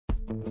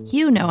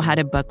You know how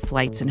to book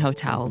flights and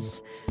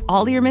hotels.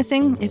 All you're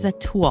missing is a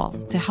tool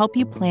to help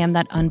you plan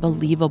that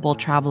unbelievable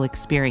travel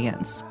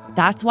experience.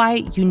 That's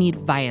why you need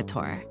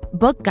Viator.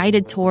 Book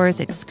guided tours,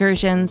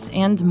 excursions,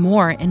 and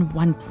more in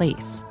one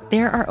place.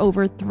 There are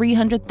over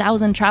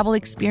 300,000 travel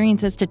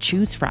experiences to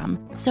choose from,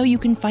 so you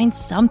can find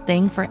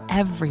something for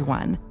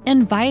everyone.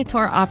 And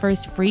Viator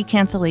offers free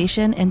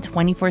cancellation and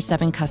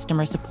 24/7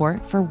 customer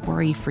support for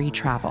worry-free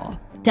travel.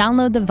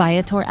 Download the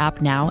Viator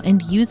app now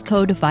and use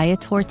code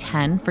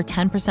Viator10 for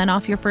 10%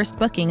 off your first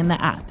booking in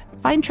the app.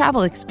 Find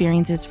travel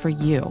experiences for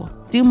you.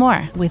 Do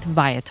more with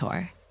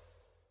Viator.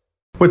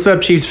 What's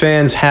up, Chiefs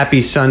fans?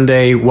 Happy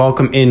Sunday.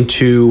 Welcome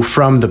into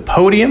From the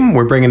Podium.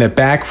 We're bringing it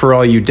back for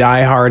all you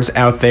diehards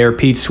out there.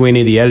 Pete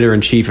Sweeney, the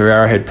editor-in-chief of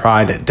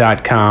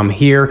ArrowheadPride.com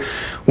here.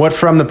 What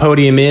From the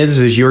Podium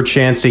is your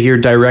chance to hear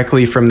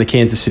directly from the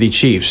Kansas City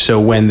Chiefs. So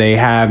when they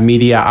have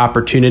media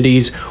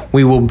opportunities,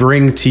 we will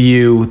bring to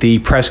you the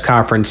press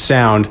conference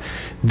sound.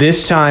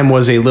 This time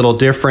was a little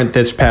different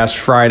this past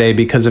Friday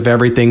because of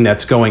everything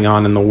that's going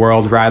on in the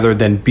world. Rather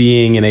than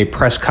being in a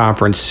press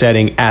conference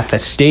setting at the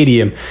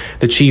stadium,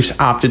 the Chiefs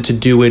opted to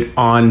do it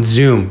on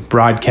Zoom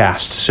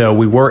broadcast. So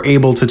we were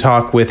able to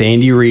talk with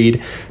Andy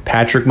Reid,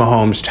 Patrick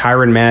Mahomes,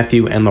 Tyrann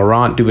Mathieu, and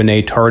Laurent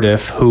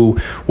Duvernay-Tardif, who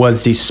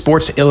was the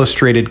Sports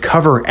Illustrated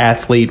cover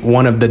athlete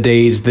one of the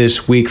days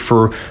this week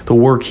for the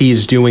work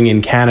he's doing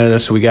in Canada.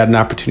 So we got an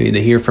opportunity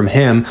to hear from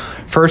him.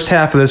 First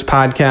half of this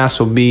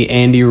podcast will be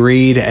Andy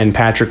Reid and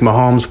Patrick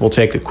Mahomes. We'll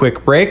take a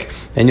quick break,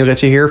 and you'll get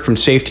to hear from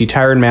safety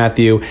Tyrann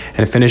Mathieu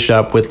and finish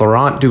up with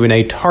Laurent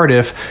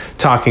Duvernay-Tardif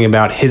talking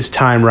about his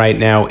time right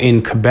now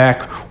in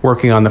Quebec,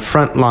 working on the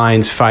front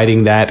lines,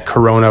 fighting that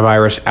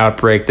coronavirus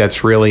outbreak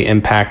that's really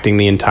impacting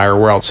the entire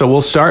world. So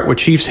we'll start with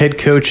Chiefs head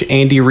coach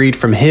Andy Reid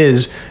from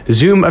his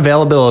Zoom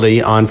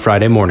availability on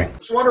Friday morning. I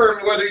was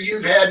wondering whether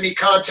you've had any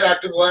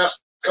contact in the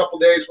last couple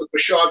of days with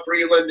Bashaud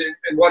Breeland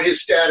and what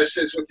his status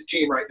is with the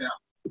team right now.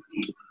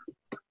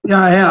 Yeah,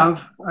 I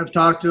have. I've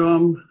talked to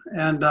him,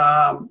 and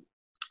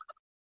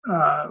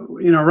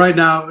right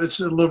now it's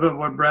a little bit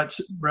what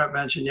Brett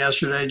mentioned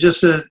yesterday.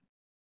 Just that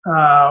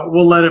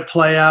we'll let it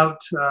play out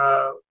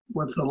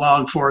with the law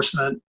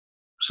enforcement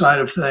side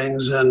of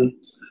things and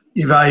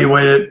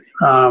evaluate it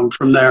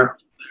from there.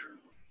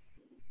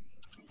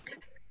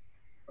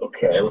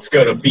 Okay, let's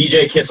go to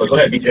BJ Kissel. Go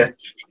ahead, BJ.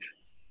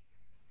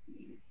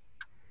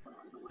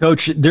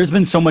 Coach, there's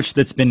been so much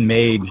that's been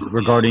made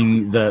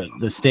regarding the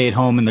stay at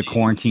home and the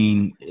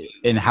quarantine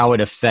and how it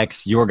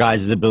affects your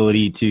guys'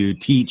 ability to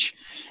teach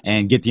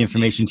and get the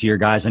information to your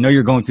guys. I know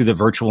you're going through the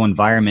virtual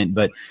environment,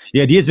 but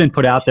the idea has been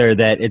put out there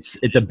that it's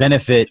a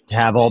benefit to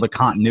have all the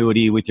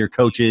continuity with your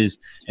coaches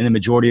and the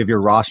majority of your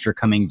roster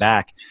coming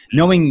back.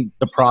 Knowing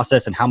the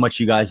process and how much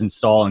you guys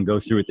install and go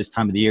through at this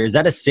time of the year, is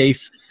that a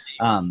safe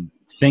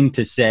thing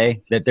to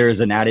say that there is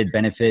an added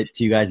benefit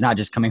to you guys, not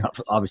just coming up,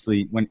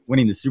 obviously, when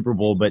winning the Super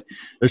Bowl, but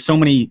there's so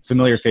many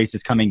familiar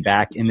faces coming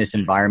back in this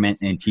environment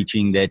and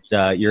teaching that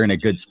you're in a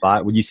good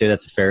spot? Would you say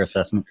that's a fair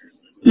assessment?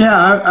 Yeah,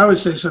 I would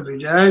say so,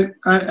 BJ.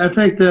 I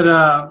think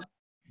that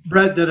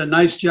Brett did a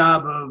nice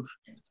job of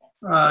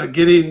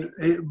getting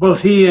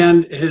both he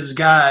and his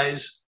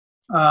guys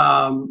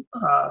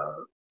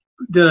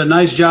did a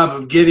nice job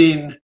of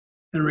getting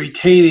and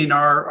retaining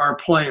our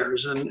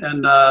players,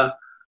 and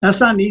that's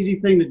not an easy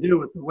thing to do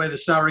with the way the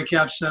salary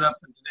cap's set up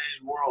in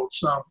today's world.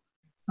 So,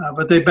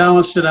 but they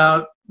balanced it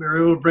out. We were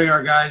able to bring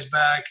our guys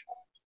back.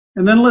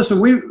 And then,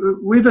 listen,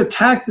 we've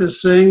attacked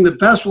this thing the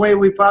best way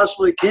we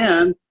possibly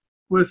can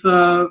with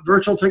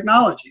virtual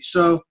technology.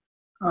 So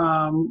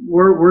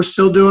we're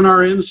still doing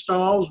our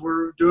installs.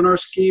 We're doing our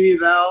scheme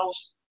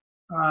evals.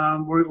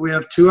 We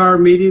have 2-hour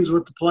meetings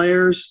with the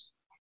players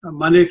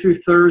Monday through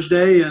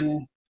Thursday,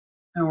 and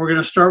we're going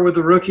to start with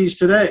the rookies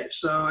today.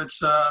 So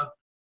it's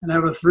and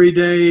have a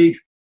 3-day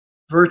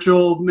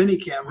virtual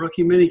minicamp,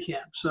 rookie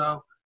minicamp.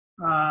 So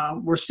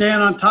we're staying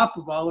on top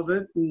of all of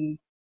it. And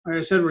like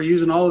I said, we're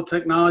using all the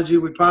technology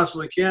we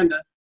possibly can to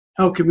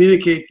help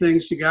communicate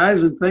things to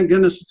guys. And thank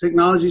goodness the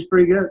technology is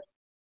pretty good.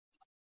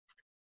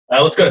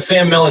 Let's go to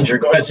Sam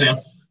Mellinger. Go ahead, Sam.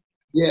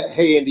 Yeah.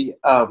 Hey, Andy.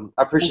 I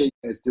appreciate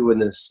you guys doing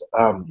this.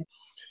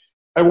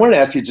 I want to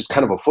ask you just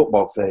kind of a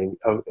football thing.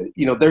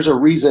 There's a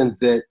reason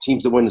that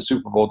teams that win the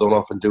Super Bowl don't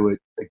often do it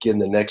again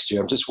the next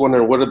year. I'm just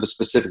wondering, what are the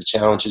specific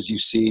challenges you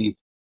see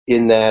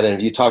in that, and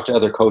have you talked to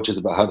other coaches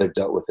about how they've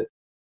dealt with it?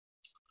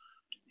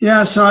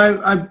 Yeah, so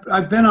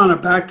I've been on a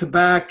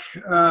back-to-back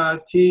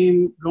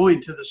team going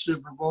to the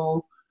Super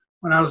Bowl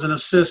when I was an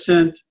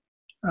assistant.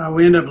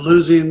 We ended up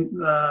losing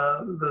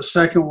the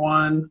second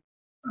one,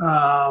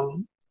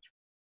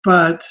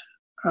 but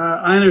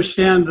I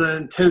understand the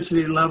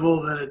intensity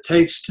level that it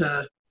takes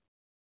to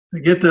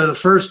get there the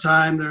first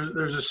time.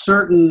 There's a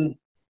certain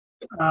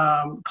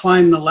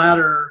climb the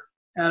ladder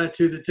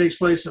attitude that takes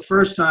place the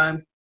first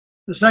time.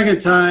 The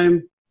second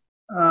time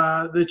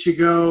that you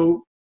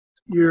go,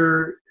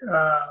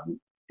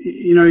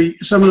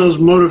 some of those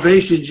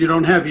motivations you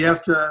don't have. You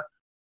have to.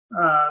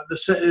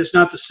 It's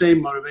not the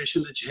same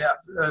motivation that you had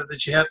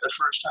the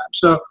first time.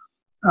 So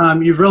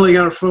you've really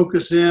got to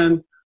focus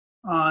in.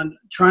 on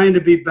trying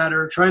to be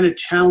better, trying to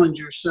challenge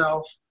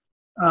yourself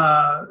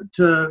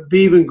to be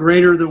even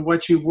greater than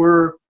what you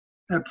were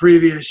that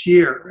previous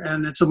year.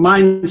 And it's a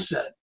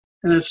mindset,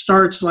 and it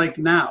starts like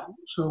now.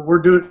 So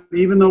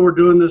even though we're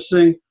doing this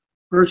thing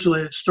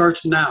virtually, it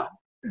starts now.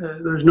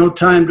 There's no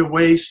time to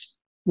waste.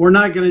 We're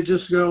not going to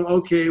just go,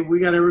 okay, we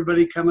got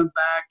everybody coming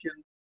back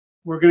and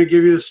we're going to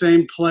give you the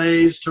same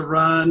plays to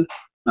run.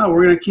 No,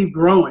 we're going to keep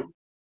growing.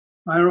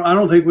 I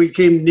don't think we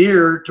came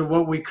near to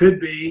what we could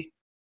be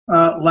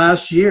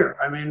last year.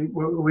 I mean,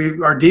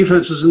 our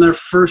defense was in their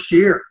first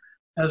year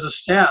as a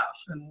staff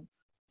and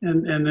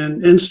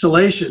in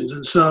installations.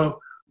 And so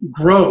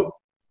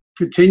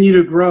continue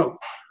to grow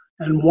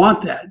and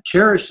want that,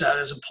 cherish that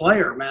as a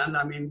player, man.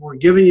 I mean, we're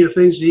giving you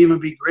things to even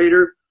be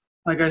greater,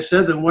 like I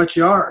said, than what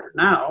you are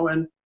now.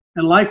 And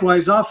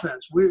likewise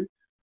offense. We're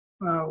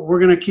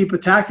going to keep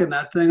attacking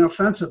that thing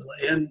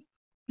offensively and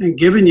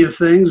giving you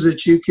things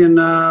that you can,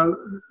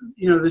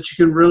 that you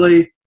can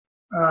really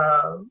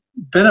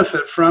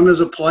benefit from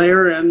as a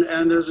player and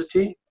as a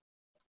team.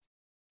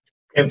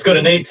 Okay, let's go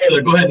to Nate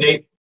Taylor. Go ahead,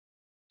 Nate.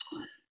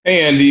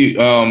 Hey, Andy.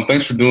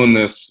 Thanks for doing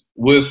this.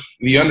 With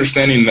the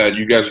understanding that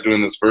you guys are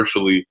doing this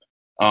virtually,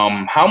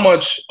 how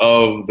much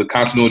of the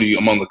continuity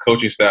among the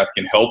coaching staff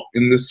can help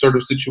in this sort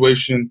of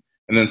situation?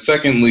 And then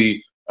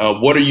secondly,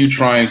 what are you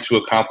trying to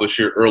accomplish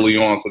here early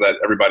on so that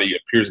everybody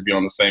appears to be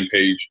on the same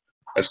page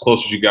as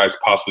close as you guys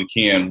possibly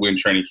can when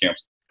training camp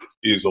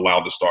is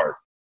allowed to start?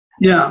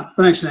 Yeah,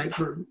 thanks, Nate,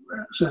 for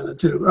saying that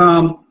too.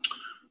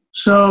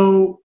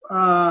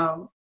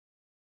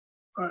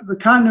 The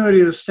continuity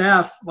of the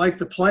staff, like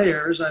the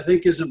players, I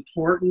think is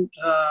important,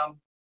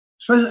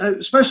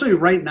 especially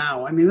right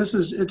now. I mean,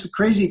 it's a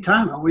crazy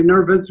time. We've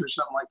never been through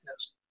something like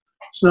this.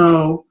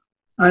 So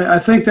I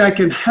think that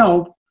can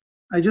help.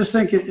 I just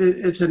think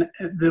it's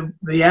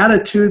the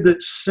attitude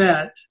that's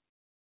set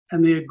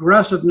and the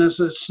aggressiveness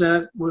that's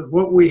set with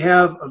what we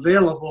have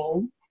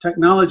available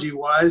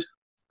technology-wise,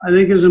 I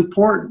think is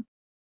important.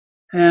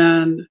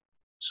 And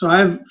so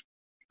I've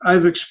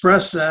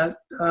expressed that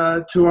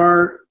to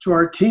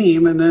our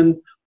team, and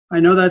then I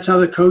know that's how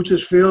the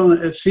coaches feel,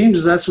 and it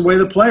seems that's the way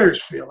the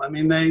players feel. I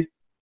mean, the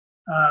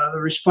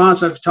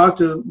response, I've talked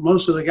to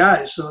most of the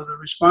guys, so the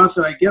response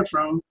that I get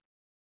from them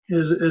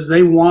is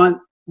they want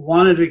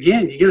it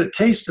again. You get a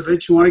taste of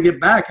it, you want to get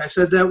back. I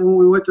said that when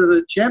we went to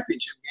the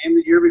championship game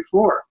the year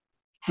before.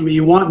 I mean,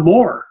 you want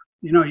more.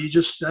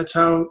 That's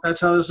how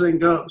this thing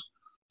goes.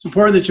 It's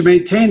important that you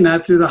maintain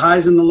that through the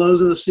highs and the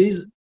lows of the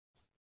season.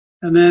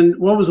 And then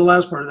what was the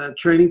last part of that,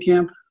 training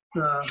camp?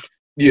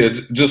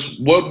 Just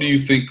what do you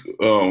think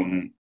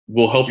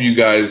will help you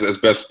guys as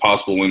best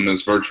possible in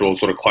this virtual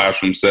sort of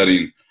classroom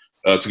setting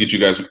to get you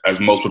guys as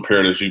most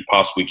prepared as you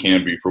possibly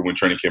can be for when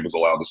training camp is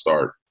allowed to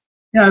start?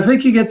 Yeah, I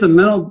think you get the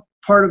mental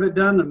part of it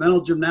done, the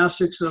mental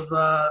gymnastics of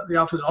the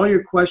offense, all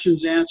your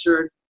questions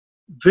answered,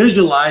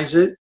 visualize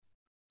it,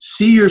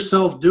 see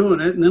yourself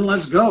doing it, and then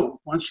let's go.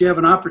 Once you have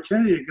an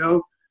opportunity to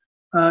go,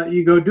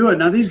 you go do it.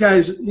 Now, these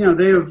guys,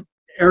 they have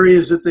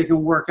areas that they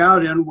can work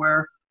out in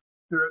where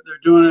they're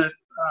doing it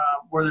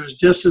where there's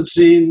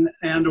distancing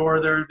and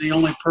or they're the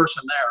only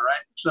person there,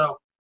 right?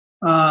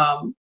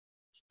 So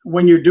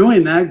when you're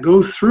doing that,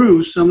 go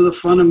through some of the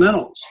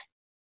fundamentals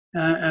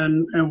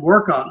and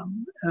work on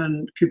them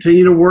and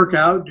continue to work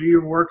out, do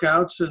your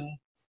workouts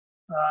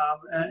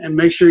and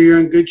make sure you're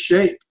in good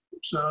shape.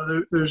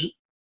 So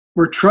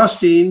we're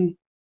trusting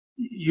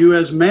you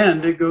as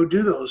men to go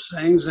do those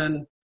things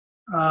and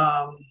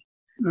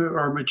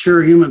are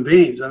mature human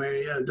beings. I mean,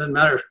 it doesn't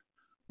matter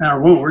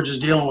when, we're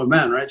just dealing with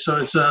men, right?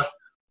 So it's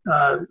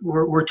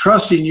we're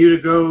trusting you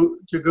to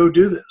go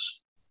do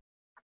this.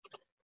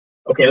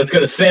 Okay, let's go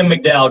to Sam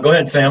McDowell. Go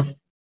ahead, Sam.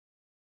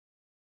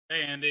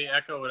 Hey, Andy.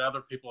 Echo what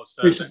other people have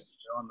said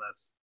on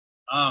this.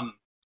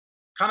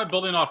 Kind of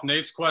building off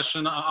Nate's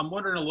question, I'm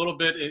wondering a little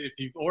bit if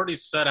you've already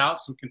set out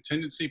some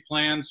contingency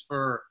plans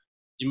for.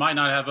 You might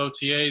not have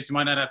OTAs, you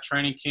might not have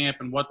training camp,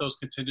 and what those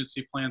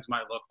contingency plans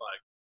might look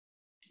like.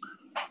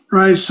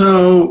 Right.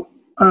 So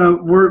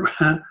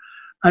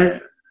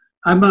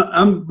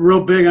I'm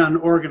real big on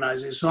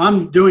organizing. So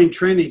I'm doing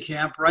training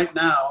camp right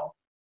now,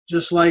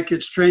 just like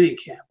it's training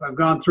camp. I've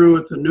gone through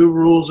with the new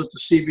rules that the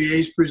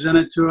CBA's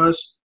presented to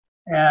us,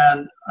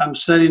 and I'm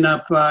setting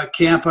up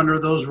camp under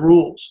those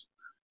rules.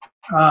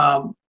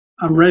 I'm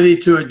ready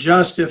to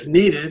adjust if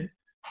needed.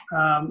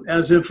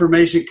 As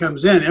information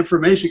comes in.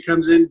 Information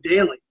comes in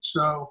daily.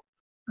 So,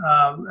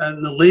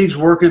 and the league's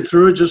working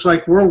through it just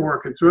like we're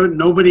working through it.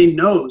 Nobody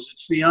knows.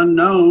 It's the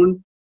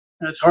unknown,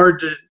 and it's hard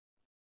to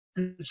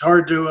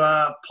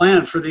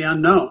plan for the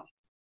unknown.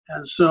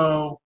 And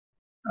so,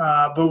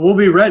 but we'll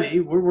be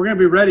ready. We're going to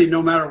be ready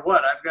no matter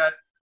what. I've got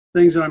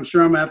things that I'm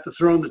sure I'm going to have to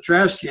throw in the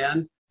trash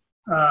can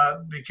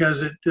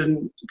because it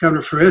didn't come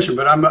to fruition.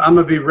 But I'm going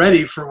to be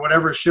ready for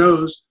whatever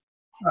shows.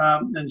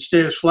 And stay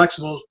as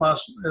flexible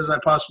as I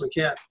possibly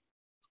can.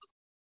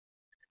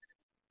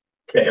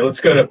 Okay, let's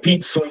go to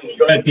Pete Sweeney.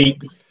 Go ahead,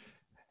 Pete.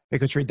 Hey,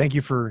 Coach Reid, thank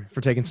you for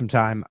taking some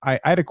time. I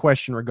had a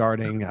question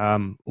regarding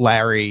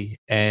Larry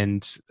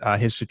and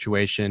his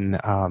situation.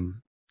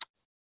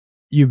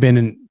 you've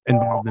been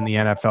involved in the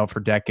NFL for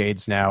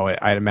decades now.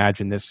 I'd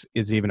imagine this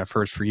is even a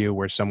first for you,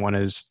 where someone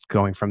is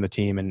going from the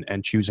team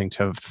and choosing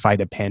to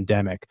fight a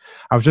pandemic.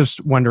 I was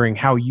just wondering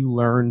how you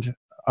learned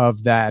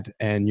of that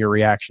and your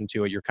reaction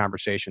to it, your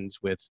conversations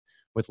with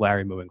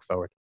Larry moving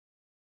forward.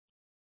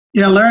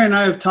 Yeah, Larry and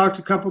I have talked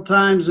a couple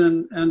times,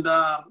 and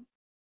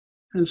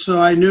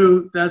so I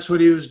knew that's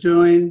what he was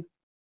doing.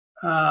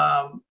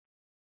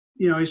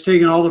 He's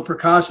taking all the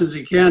precautions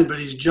he can, but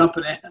he's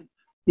jumping in.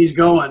 He's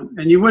going.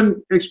 And you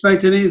wouldn't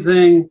expect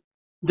anything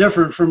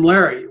different from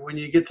Larry when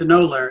you get to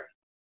know Larry.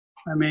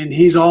 I mean,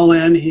 he's all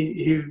in.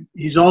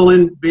 He's all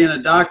in being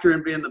a doctor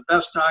and being the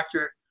best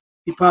doctor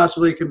he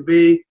possibly can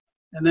be.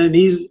 And then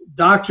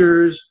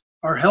doctors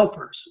are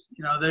helpers.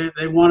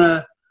 They want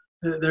to,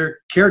 they're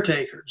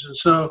caretakers. And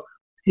so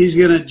he's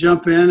going to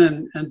jump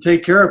in and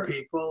take care of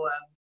people.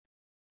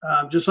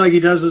 And just like he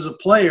does as a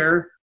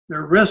player, there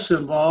are risks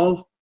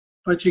involved,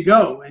 but you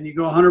go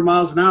 100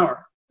 miles an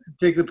hour and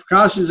take the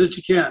precautions that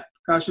you can,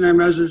 precautionary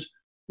measures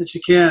that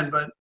you can,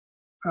 but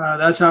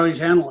that's how he's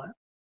handling it.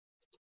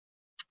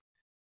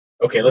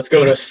 Okay, let's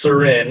go to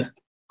Tyrann.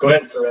 Go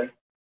ahead, Tyrann.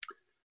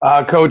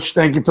 Coach,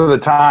 thank you for the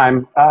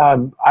time.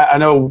 I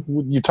know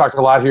you talked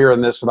a lot here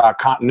in this about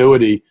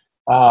continuity.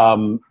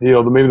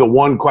 Maybe the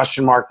one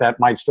question mark that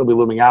might still be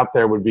looming out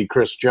there would be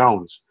Chris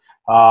Jones.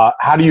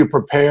 How do you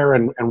prepare,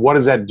 and what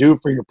does that do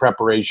for your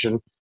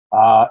preparation,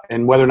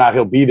 and whether or not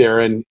he'll be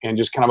there, and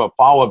just kind of a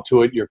follow-up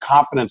to it, your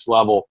confidence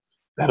level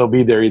that he'll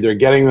be there, either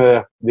getting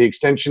the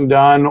extension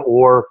done,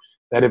 or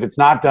that if it's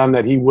not done,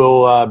 that he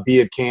will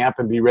be at camp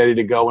and be ready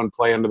to go and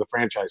play under the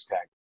franchise tag?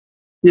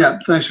 Yeah,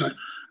 thanks, man.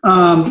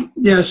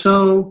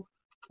 So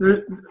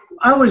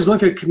I always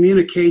look at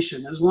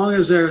communication. As long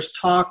as there's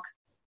talk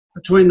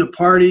between the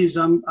parties,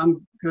 I'm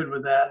good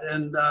with that.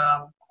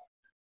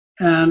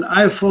 And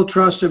I have full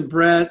trust in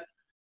Brett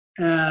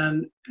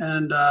and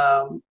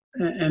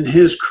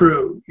his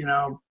crew.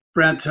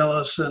 Brant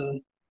Tillis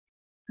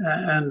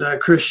and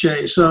Chris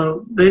Shea.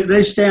 So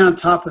they stay on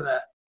top of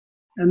that.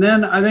 And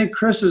then I think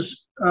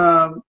Chris's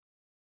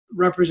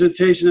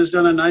representation has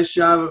done a nice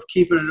job of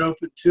keeping it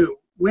open too.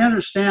 We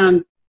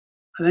understand,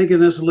 I think, in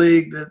this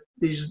league that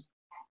these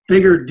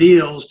bigger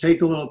deals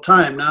take a little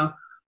time. Now,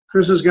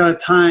 Chris has got a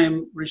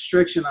time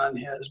restriction on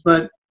his,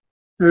 but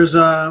there's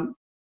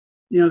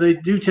they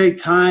do take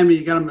time, and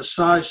you got to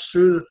massage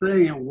through the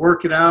thing and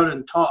work it out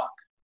and talk.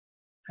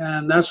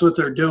 And that's what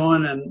they're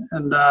doing.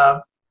 And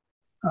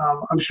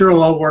I'm sure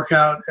it'll all work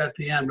out at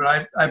the end, but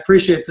I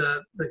appreciate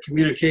the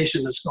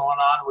communication that's going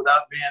on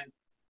without being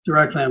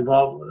directly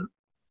involved with it.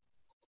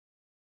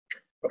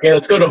 Okay,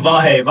 let's go to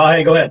Vahe.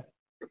 Vahe, go ahead.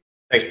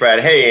 Thanks, Brad.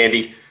 Hey,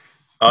 Andy.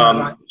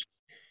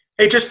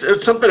 Hey,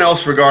 just something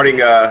else regarding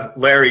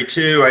Larry,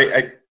 too.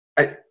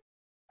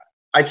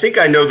 I think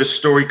I know this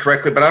story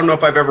correctly, but I don't know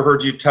if I've ever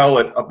heard you tell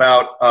it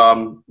about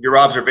your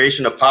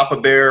observation of Papa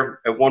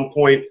Bear at one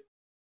point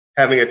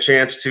having a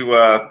chance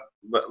to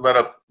let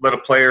a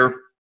player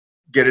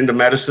get into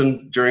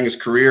medicine during his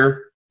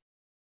career,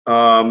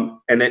 and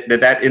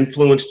that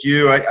influenced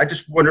you. I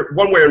just wonder,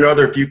 one way or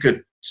another, if you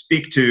could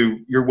speak to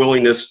your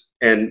willingness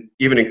and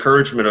even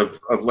encouragement of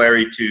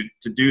Larry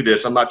to do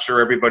this. I'm not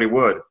sure everybody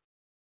would.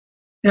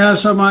 Yeah,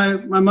 so my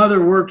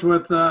mother worked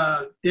with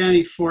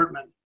Danny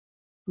Fortman,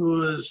 who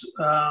was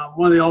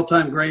one of the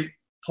all-time great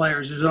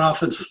players. He was an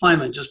offensive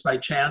lineman just by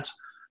chance.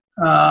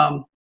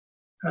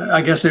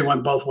 I guess they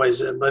went both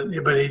ways in, but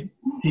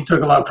he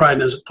took a lot of pride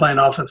in his playing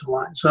offensive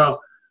line. So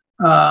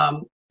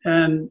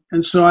and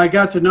so I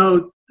got to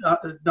know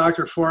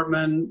Dr.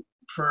 Fortman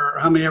for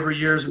how many ever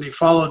years, and he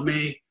followed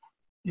me,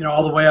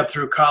 all the way up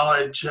through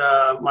college,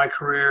 my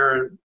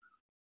career, and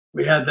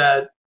we had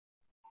that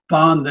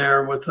bond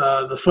there with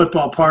the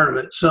football part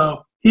of it.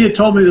 So he had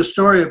told me the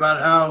story about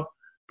how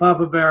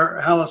Papa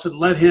Bear Hallis had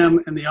let him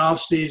in the off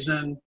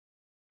season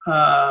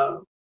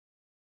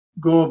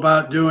go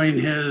about doing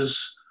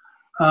his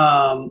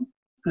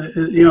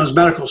his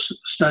medical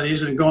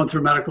studies and going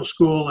through medical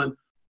school, and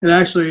it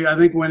actually, I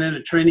think, went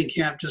into training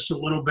camp just a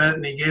little bit,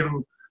 and he gave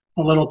him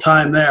a little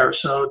time there.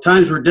 So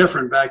times were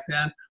different back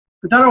then,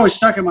 but that always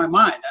stuck in my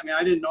mind. I mean,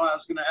 I didn't know I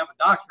was going to have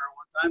a doctor at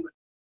one time, but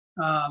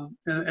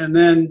and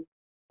then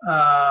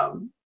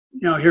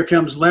here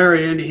comes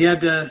Larry, and he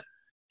had to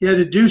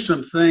do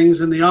some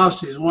things in the off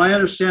season. Well, I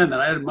understand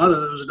that. I had a mother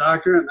that was a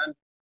doctor, and then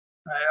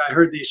I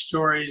heard these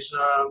stories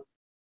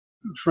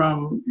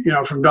from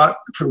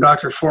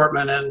Dr.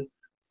 Fortman,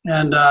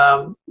 and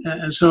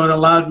so it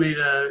allowed me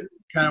to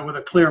kind of, with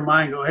a clear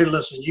mind, go, hey,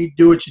 listen, you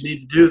do what you need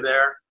to do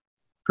there.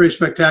 Pretty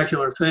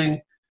spectacular thing,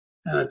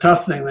 and a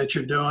tough thing that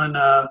you're doing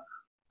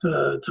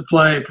to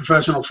play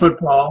professional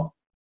football.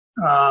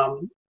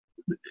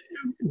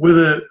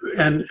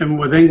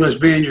 With English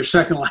being your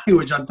second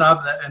language on top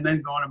of that, and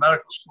then going to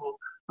medical school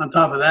on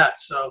top of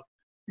that. So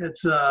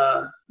it's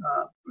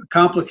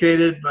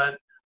complicated, but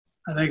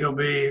I think it'll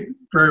be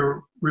very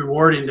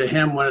rewarding to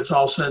him when it's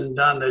all said and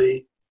done that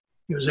he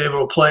was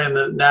able to play in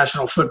the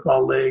National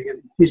Football League,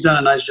 and he's done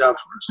a nice job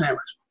for us.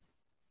 Anyways.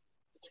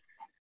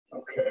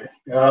 Okay.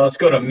 Let's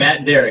go to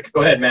Matt Derrick.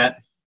 Go ahead,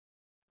 Matt.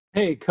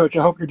 Hey, Coach.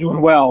 I hope you're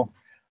doing well.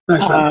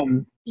 Thanks,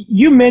 man.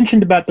 You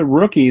mentioned about the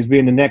rookies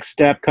being the next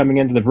step coming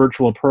into the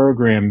virtual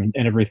program and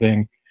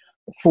everything.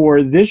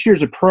 For this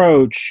year's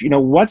approach,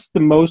 what's the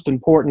most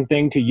important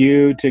thing to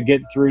you to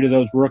get through to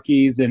those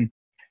rookies? And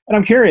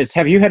I'm curious,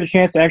 have you had a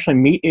chance to actually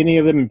meet any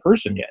of them in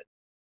person yet?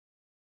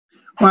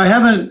 Well, I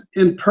haven't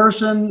in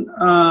person,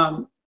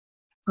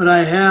 but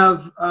I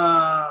have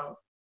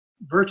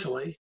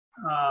virtually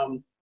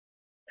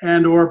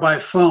and or by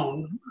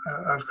phone.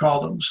 I've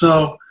called them.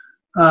 So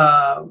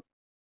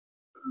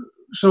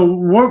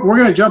we're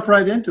going to jump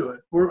right into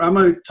it. I'm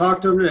going to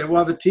talk to them today.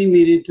 We'll have a team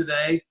meeting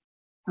today,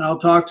 and I'll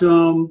talk to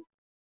them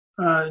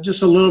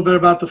just a little bit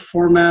about the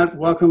format.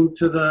 Welcome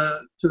to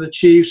the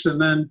Chiefs, and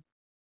then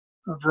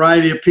a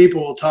variety of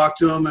people will talk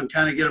to them and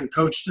kind of get them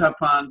coached up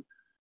on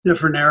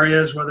different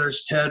areas, whether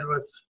it's Ted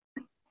with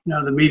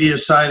the media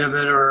side of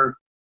it, or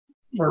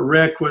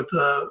Rick with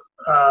the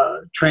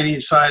training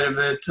side of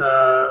it,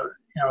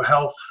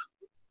 health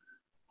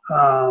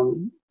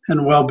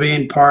and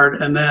well-being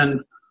part, and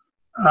then.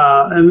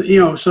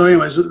 So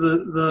anyways,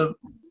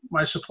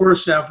 my support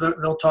staff,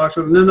 they'll talk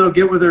to them, and then they'll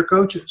get with their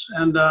coaches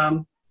and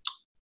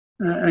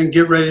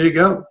get ready to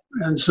go.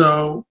 And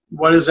so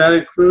what does that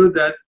include?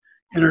 That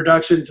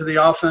introduction to the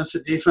offense, the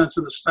defense,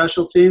 and the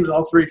special teams.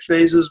 All three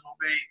phases will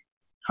be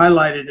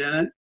highlighted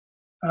in it.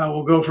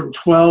 We'll go from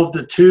 12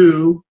 to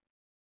 2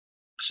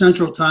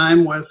 Central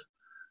Time with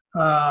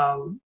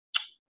the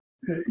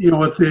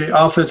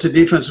offensive,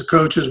 defensive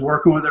coaches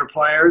working with their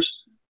players.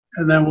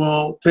 And then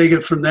we'll take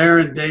it from there,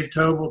 and Dave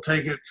Tobe will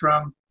take it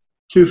from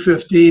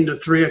 2:15 to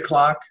 3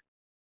 o'clock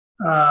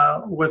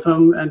with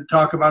them and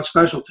talk about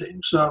special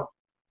teams. So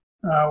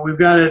we've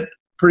got it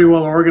pretty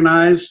well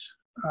organized.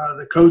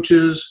 The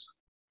coaches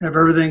have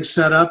everything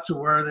set up to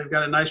where they've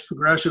got a nice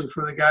progression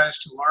for the guys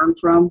to learn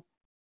from,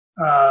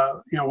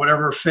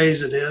 whatever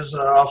phase it is,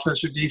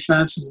 offense or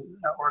defense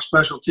or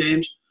special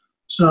teams.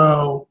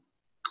 So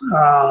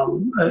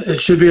it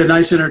should be a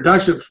nice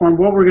introduction for them.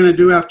 What we're going to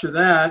do after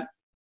that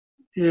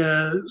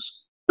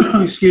is,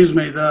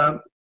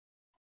 the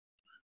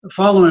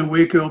following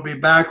week we'll be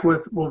back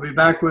with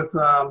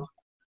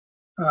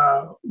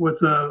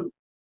the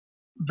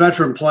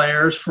veteran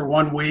players for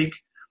 1 week,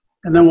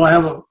 and then we'll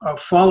have a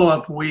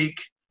follow-up week.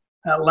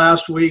 That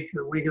last week,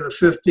 the week of the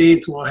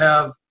 15th, we'll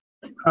have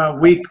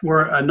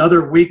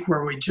another week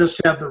where we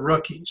just have the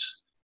rookies,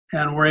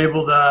 and we're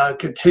able to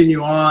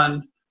continue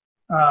on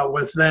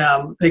with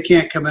them. They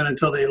can't come in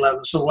until the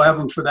 11th, so we'll have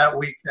them for that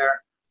week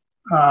there.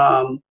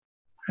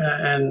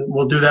 And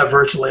we'll do that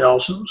virtually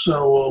also.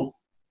 So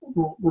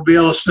we'll be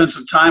able to spend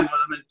some time with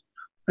them, and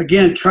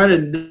again, try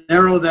to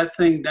narrow that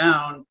thing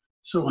down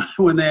so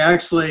when they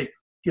actually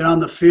get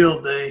on the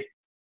field,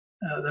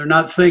 they're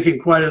not thinking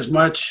quite as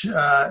much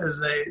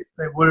as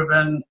they would have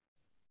been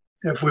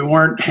if we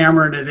weren't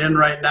hammering it in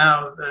right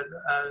now,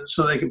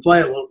 so they can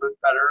play a little bit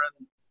better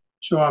and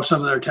show off some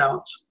of their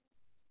talents.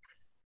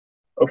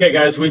 Okay,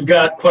 guys, we've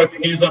got quite a few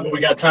hands up, but we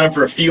got time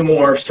for a few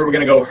more. So we're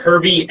going to go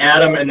Herbie,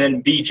 Adam, and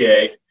then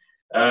BJ.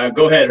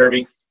 Go ahead,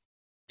 Herbie.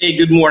 Hey,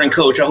 good morning,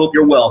 Coach. I hope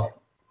you're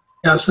well.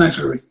 Yes, thanks,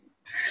 Herbie.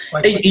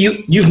 Hey,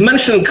 you've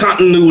mentioned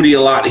continuity a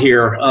lot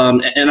here,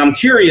 and I'm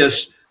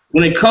curious,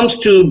 when it comes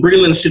to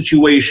Breeland's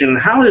situation,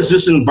 how is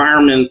this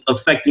environment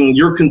affecting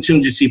your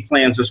contingency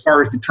plans as far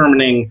as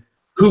determining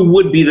who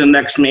would be the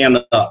next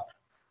man up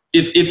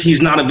if he's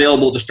not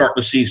available to start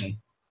the season?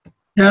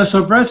 Yeah,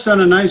 so Brett's done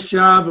a nice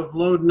job of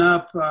loading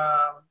up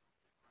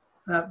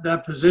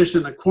that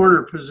position, the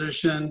corner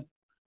position,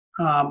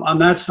 on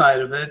that side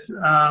of it.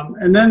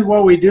 And then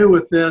what we do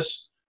with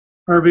this,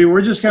 Herbie,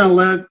 we're just going to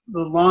let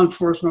the law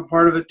enforcement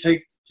part of it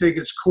take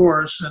its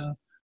course, and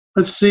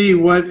let's see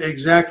what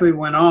exactly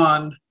went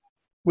on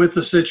with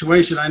the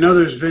situation. I know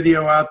there's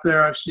video out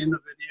there. I've seen the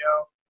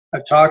video.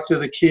 I've talked to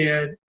the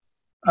kid.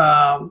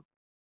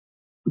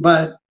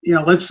 But,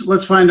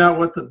 let's find out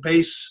what the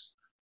base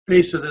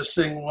of this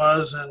thing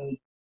was and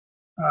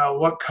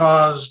what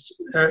caused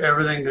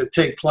everything to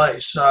take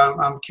place. So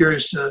I'm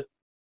curious to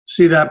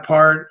see that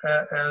part,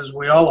 as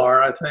we all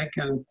are, I think,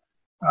 and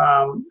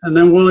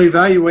then we'll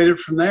evaluate it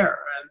from there.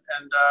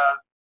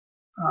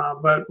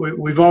 But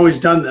we've always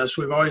done this.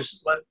 We've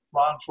always let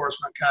law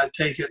enforcement kind of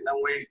take it, and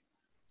then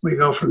we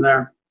go from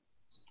there.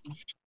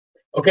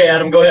 Okay,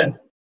 Adam, go ahead.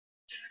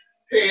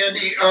 Hey,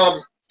 Andy,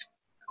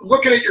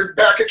 looking at your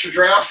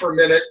draft for a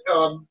minute,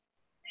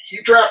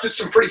 you drafted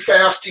some pretty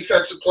fast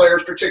defensive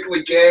players,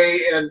 particularly Gay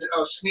and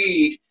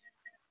Snead.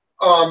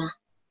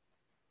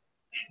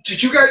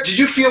 Did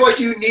you feel like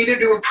you needed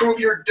to improve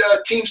your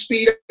team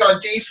speed on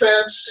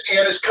defense?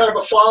 And as kind of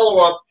a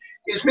follow-up,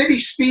 is maybe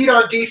speed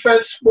on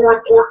defense more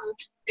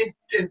important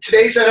in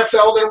today's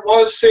NFL than it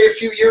was, say, a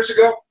few years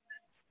ago?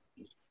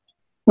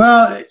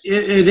 Well,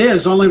 it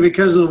is, only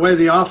because of the way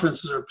the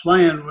offenses are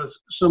playing with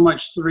so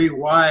much three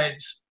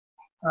wides.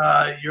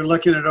 You're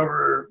looking at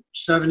over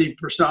 70%,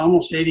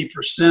 almost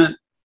 80%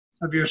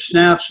 of your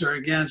snaps are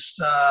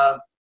against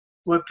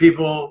what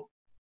people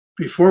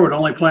before would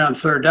only play on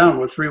third down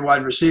with three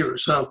wide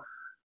receivers. So,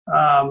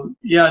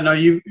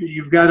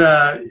 you've got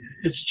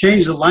it's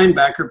changed the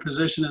linebacker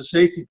position and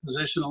safety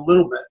position a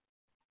little bit.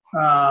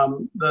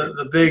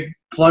 The big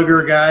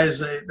plugger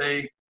guys,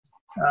 they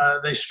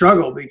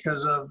struggle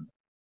because of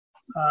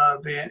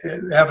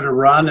having to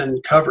run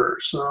and cover.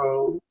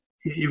 So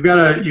you've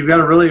got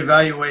to really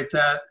evaluate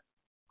that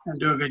and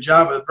do a good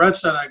job with it.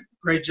 Brett's done a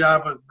great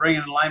job with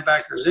bringing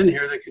linebackers in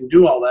here that can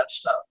do all that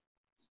stuff.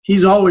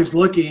 He's always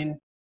looking.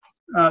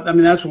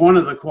 That's one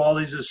of the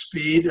qualities is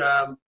speed,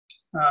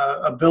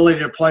 ability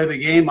to play the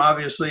game.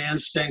 Obviously,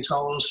 instincts,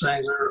 all those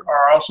things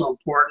are also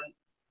important.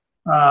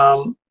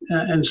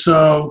 And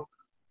so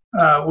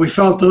we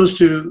felt those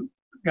two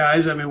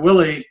guys.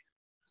 Willie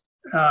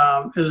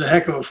is a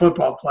heck of a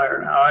football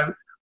player. Now,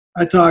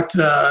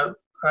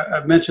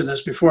 I've mentioned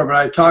this before, but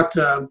I talked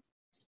to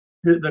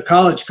the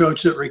college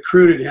coach that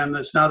recruited him,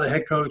 that's now the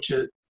head coach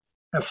at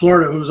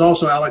Florida, who's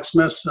also Alex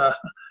Smith's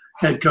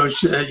head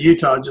coach at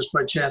Utah, just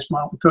by chance,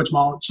 Coach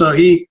Mullen. So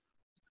he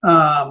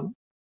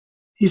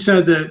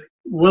said that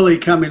Willie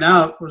coming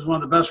out was one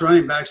of the best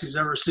running backs he's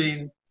ever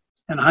seen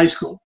in high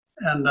school.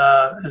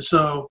 And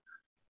so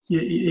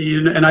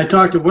and I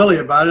talked to Willie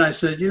about it. I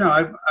said,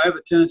 I have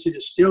a tendency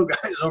to steal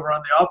guys over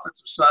on the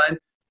offensive side,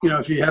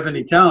 if you have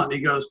any talent.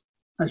 He goes,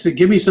 I said,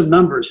 give me some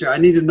numbers here. I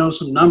need to know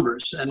some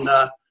numbers. And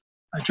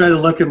I tried to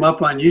look him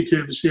up on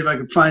YouTube to see if I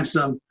could find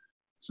some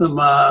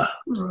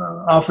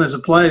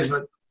offensive plays.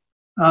 But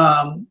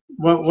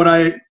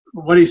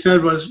what he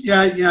said was,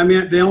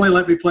 they only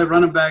let me play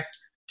running back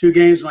 2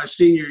 games my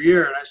senior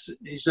year. And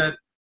he said,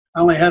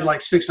 I only had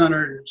like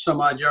 600 and some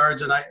odd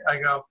yards. And I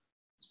go,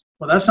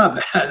 well, that's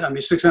not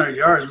bad. 600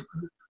 yards.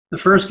 The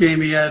first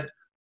game he had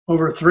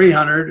over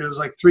 300. It was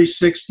like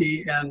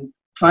 360 and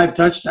 5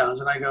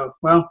 touchdowns. And I go,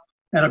 well,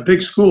 at a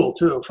big school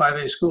too, a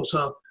 5A school.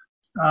 So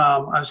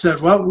I said,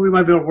 well, we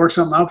might be able to work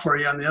something out for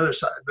you on the other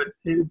side. But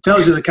it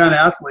tells you the kind of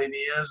athlete he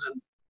is.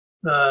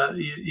 And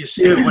you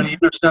see it when he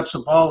intercepts a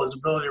ball, his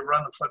ability to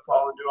run the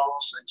football and do all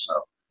those things.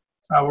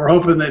 So we're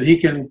hoping that he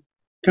can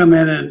come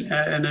in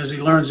and as he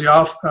learns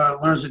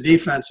learns the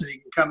defense, that he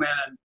can come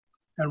in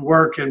and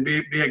work and be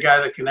a guy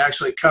that can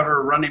actually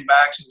cover running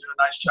backs and do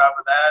a nice job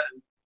of that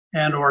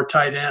and or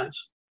tight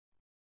ends.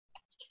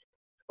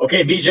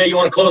 Okay, BJ, you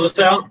want to close us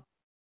out?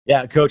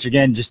 Yeah, Coach,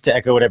 again, just to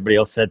echo what everybody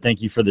else said,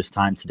 thank you for this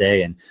time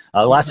today. And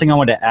the last thing I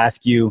wanted to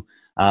ask you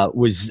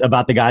was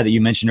about the guy that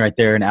you mentioned right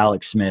there in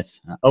Alex Smith.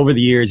 Over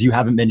the years, you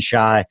haven't been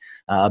shy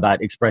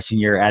about expressing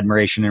your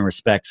admiration and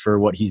respect for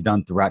what he's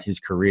done throughout his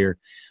career.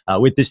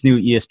 With this new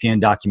ESPN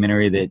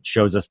documentary that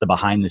shows us the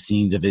behind the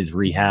scenes of his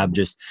rehab,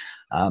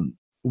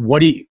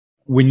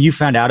 when you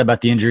found out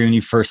about the injury, when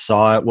you first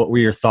saw it, what were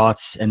your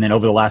thoughts? And then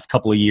over the last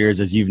couple of years,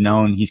 as you've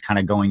known, he's kind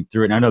of going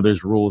through it. And I know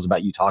there's rules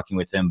about you talking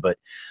with him, but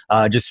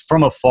just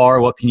from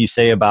afar, what can you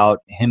say about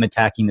him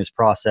attacking this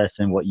process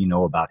and what you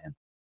know about him?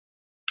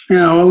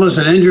 Well,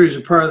 listen, injuries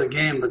are part of the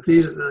game, but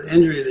the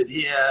injury that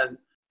he had,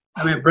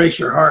 it breaks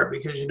your heart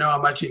because you know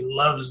how much he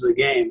loves the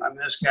game.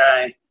 This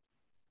guy,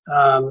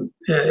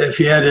 if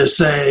you had to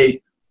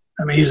say,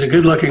 he's a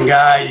good-looking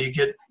guy.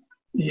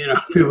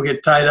 People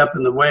get tied up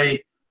in the way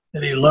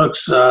that he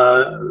looks.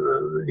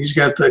 He's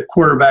got the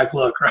quarterback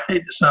look,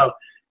 right? So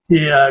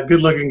he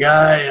good-looking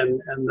guy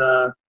and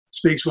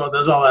speaks well,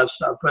 does all that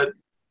stuff. But,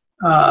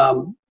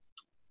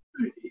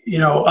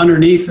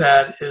 underneath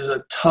that is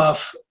a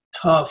tough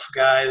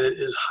guy that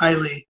is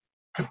highly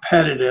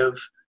competitive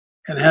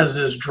and has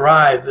this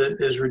drive that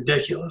is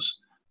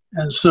ridiculous.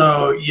 And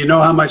so you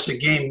know how much the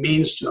game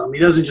means to him. He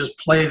doesn't just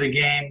play the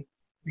game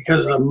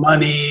because of the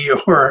money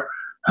or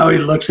how he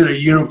looks in a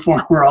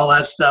uniform or all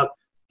that stuff.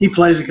 He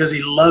plays it because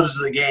he loves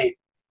the game.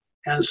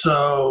 And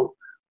so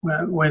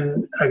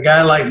when a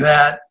guy like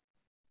that,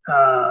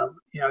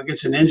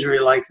 gets an injury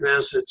like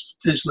this, it's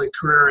potentially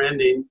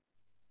career-ending,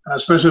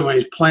 especially when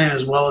he's playing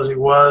as well as he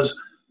was.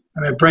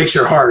 It breaks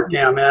your heart.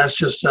 That's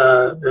just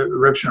it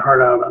rips your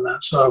heart out on that.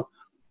 So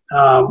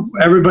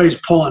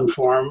everybody's pulling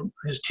for him.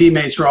 His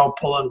teammates are all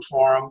pulling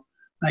for him.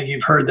 I think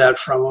you've heard that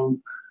from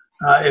him.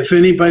 If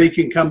anybody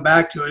can come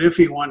back to it, if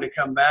he wanted to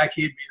come back,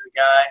 he'd be the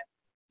guy.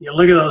 You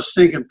look at those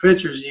stinking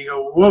pictures and you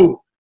go,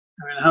 whoa,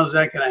 how's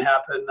that going to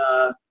happen?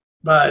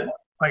 But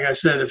like I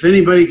said, if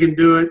anybody can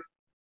do it,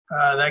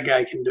 that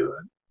guy can do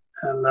it.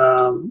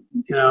 And,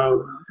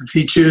 if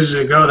he chooses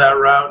to go that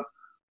route,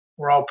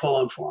 we're all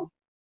pulling for him.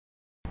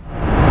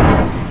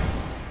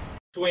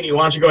 Sweeney,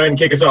 why don't you go ahead and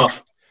kick us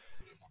off?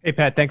 Hey,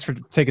 Pat, thanks for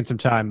taking some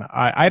time.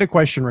 I had a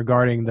question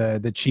regarding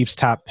the Chiefs'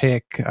 top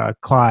pick,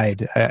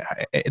 Clyde.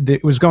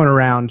 It was going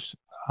around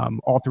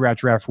all throughout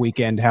draft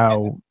weekend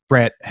how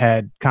Brett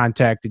had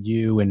contacted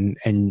you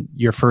and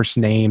your first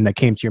name that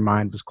came to your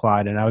mind was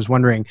Clyde. And I was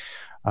wondering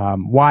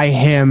why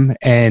him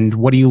and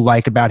what do you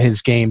like about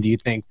his game? Do you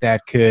think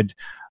that could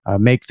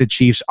make the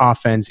Chiefs'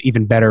 offense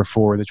even better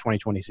for the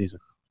 2020 season?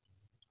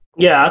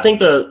 Yeah, I think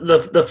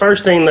the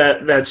first thing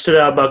that stood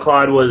out about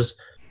Clyde was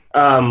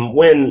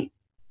when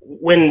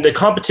the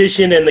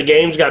competition and the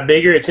games got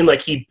bigger, it seemed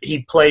like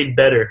he played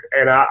better.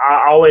 And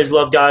I always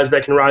love guys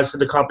that can rise to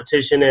the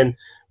competition. And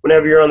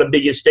whenever you're on the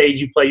biggest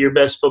stage, you play your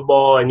best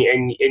football and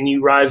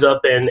you rise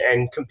up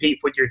and compete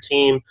with your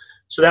team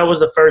So that was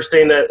the first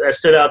thing that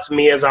stood out to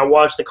me as I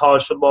watched the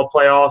college football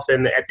playoff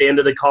and at the end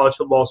of the college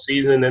football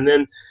season. And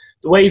then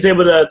the way he's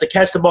able to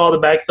catch the ball in the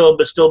backfield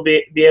but still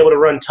be able to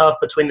run tough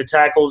between the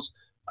tackles,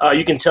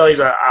 you can tell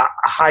he's a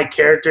high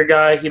character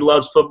guy. He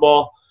loves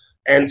football.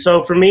 And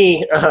so for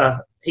me,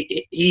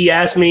 he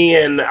asked me,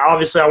 and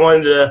obviously I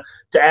wanted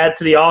to add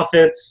to the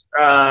offense,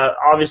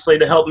 obviously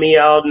to help me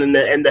out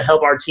and to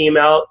help our team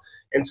out.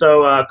 And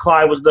so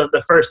Clyde was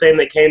the first name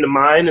that came to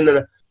mind.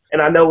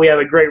 And I know we have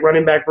a great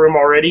running back room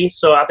already,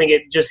 so I think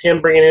it just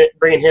him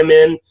bringing him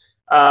in.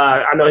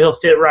 I know he'll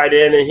fit right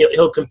in, and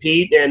he'll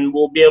compete, and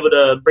we'll be able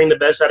to bring the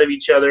best out of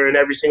each other in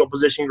every single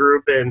position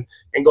group and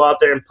go out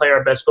there and play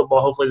our best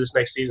football hopefully this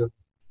next season.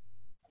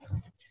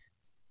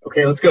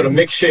 Okay, let's go to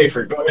Mick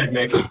Schaefer. Go ahead,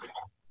 Mick.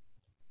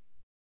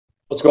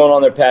 What's going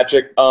on there,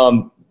 Patrick?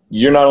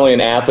 You're not only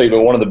an athlete,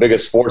 but one of the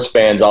biggest sports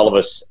fans all of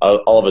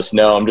us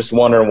know. I'm just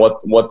wondering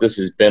what this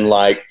has been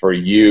like for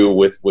you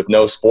with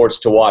no sports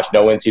to watch,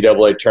 no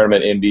NCAA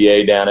tournament,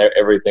 NBA down,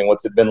 everything.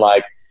 What's it been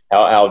like?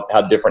 How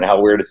different, how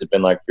weird has it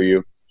been like for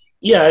you?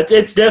 Yeah,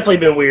 it's definitely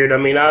been weird. I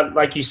mean,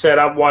 like you said,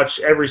 I've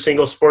watched every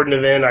single sporting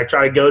event. I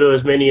try to go to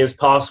as many as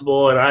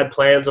possible, and I had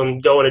plans on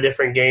going to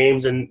different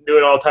games and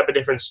doing all type of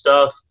different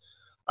stuff.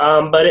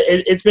 But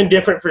it's been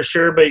different for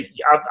sure, but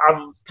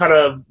I've kind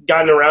of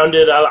gotten around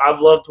it.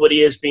 I've loved what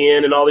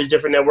ESPN and all these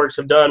different networks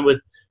have done with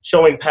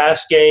showing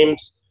past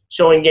games,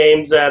 showing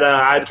games that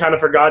I'd kind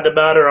of forgotten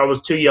about or I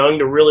was too young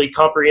to really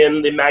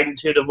comprehend the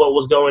magnitude of what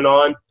was going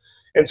on.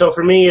 And so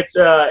for me,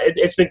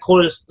 it's been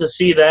cool to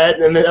see that.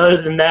 And then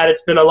other than that,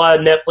 it's been a lot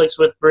of Netflix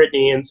with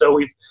Brittany. And so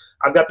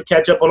I've got to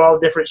catch up on all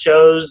the different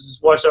shows,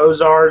 watched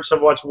Ozarks,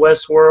 I've watched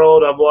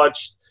Westworld, I've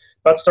watched –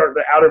 about to start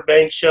the Outer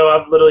Banks show.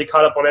 I've literally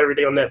caught up on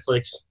everything on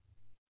Netflix.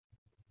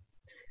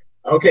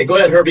 Okay, go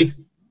ahead, Herbie.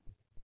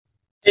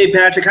 Hey,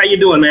 Patrick, how you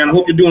doing, man? I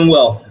hope you're doing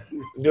well.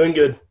 Doing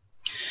good.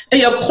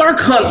 Hey,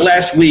 Clark Hunt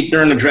last week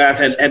during the draft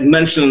had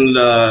mentioned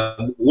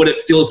what it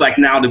feels like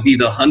now to be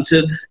the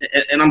hunted.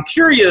 And I'm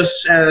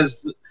curious,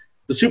 as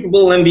the Super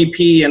Bowl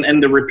MVP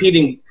and the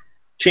repeating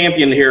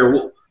champion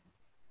here,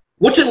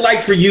 what's it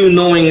like for you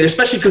knowing,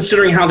 especially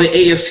considering how the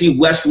AFC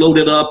West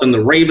loaded up and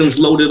the Ravens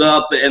loaded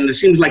up, and it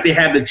seems like they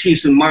had the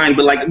Chiefs in mind,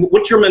 but like,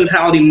 what's your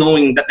mentality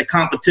knowing that the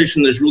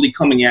competition is really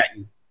coming at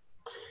you?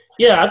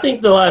 Yeah, I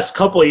think the last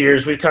couple of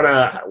years we've kind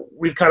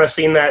of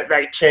seen that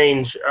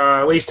change.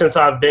 At least since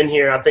I've been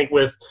here, I think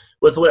with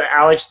what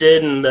Alex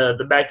did and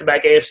the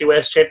back-to-back AFC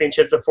West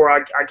championships before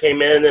I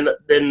came in, and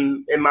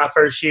then in my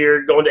first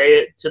year going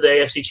to the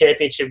AFC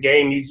Championship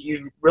game,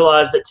 you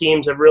realize that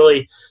teams have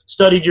really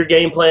studied your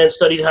game plan,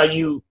 studied how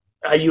you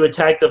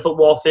attack the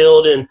football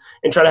field, and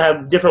try to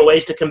have different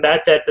ways to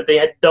combat that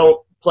they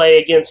don't play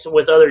against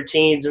with other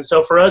teams. And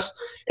so for us,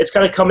 it's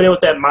kind of coming in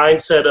with that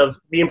mindset of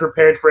being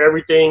prepared for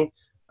everything.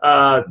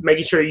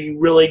 Making sure you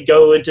really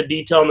go into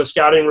detail on the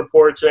scouting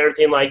reports and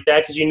everything like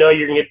that, because you know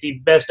you're going to get the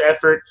best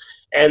effort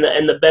and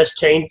the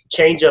best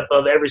change up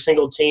of every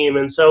single team.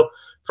 And so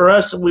for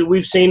us,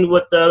 we've seen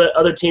what the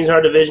other teams in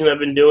our division have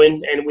been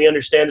doing, and we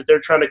understand that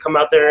they're trying to come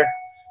out there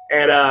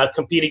and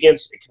compete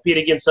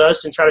against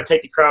us and try to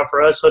take the crown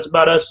for us. So it's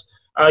about us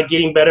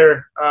getting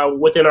better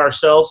within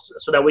ourselves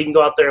so that we can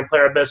go out there and play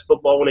our best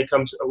football when it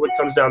comes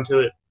down to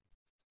it.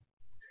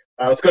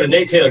 Let's go to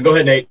Nate Taylor. Go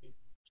ahead, Nate.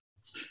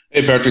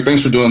 Hey, Patrick,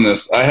 thanks for doing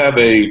this. I have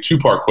a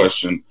two-part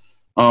question.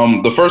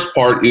 The first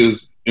part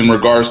is in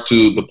regards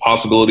to the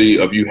possibility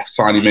of you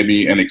signing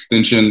maybe an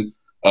extension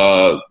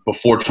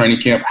before training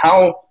camp.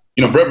 How,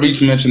 Brett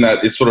Veach mentioned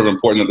that it's sort of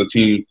important that the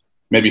team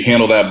maybe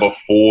handle that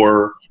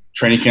before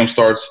training camp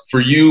starts.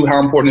 For you,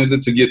 how important is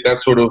it to get that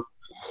sort of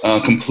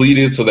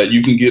completed so that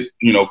you can get,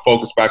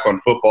 focused back on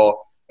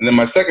football? And then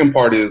my second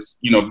part is,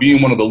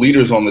 being one of the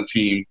leaders on the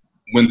team,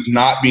 when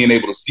not being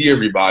able to see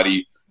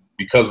everybody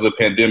because of the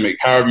pandemic,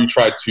 how have you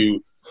tried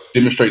to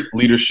demonstrate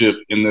leadership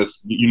in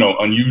this,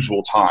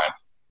 unusual time?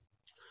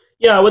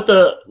 Yeah, with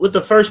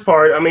the first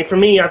part, I mean, for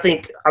me, I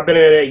think I've been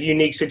in a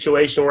unique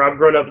situation where I've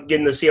grown up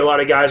getting to see a lot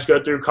of guys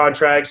go through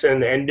contracts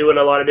and doing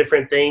a lot of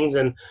different things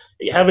and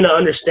having an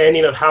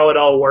understanding of how it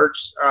all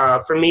works.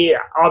 For me,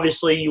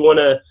 obviously,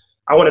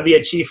 I want to be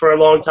a Chief for a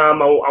long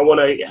time. I want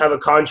to have a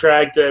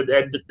contract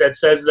that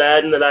says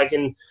that, and that I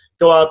can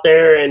go out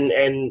there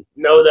and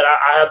know that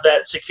I have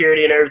that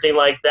security and everything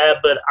like that.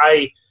 But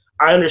I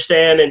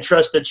understand and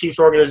trust the Chiefs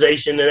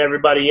organization and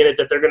everybody in it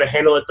that they're going to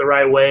handle it the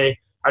right way.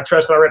 I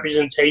trust my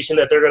representation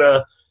that they're going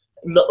to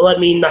let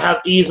me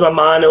ease my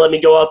mind and let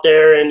me go out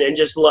there and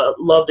just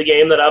love the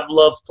game that I've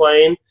loved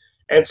playing.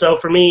 And so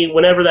for me,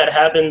 whenever that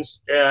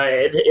happens,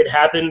 it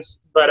happens.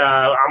 But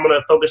I'm going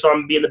to focus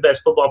on being the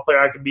best football player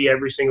I could be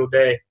every single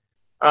day.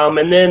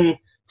 And then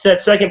to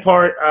that second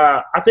part,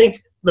 I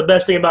think the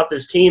best thing about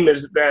this team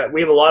is that we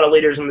have a lot of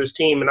leaders on this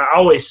team. And I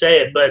always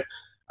say it, but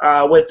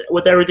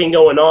with everything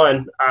going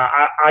on,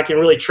 I can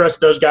really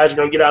trust those guys are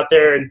going to get out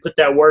there and put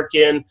that work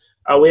in.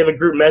 We have a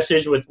group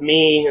message with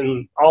me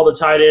and all the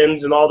tight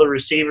ends and all the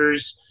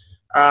receivers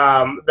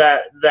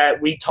that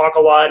we talk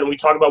a lot, and we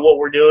talk about what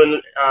we're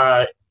doing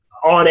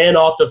on and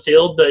off the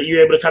field. But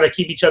you're able to kind of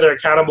keep each other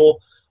accountable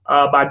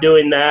by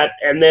doing that.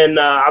 And then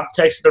I've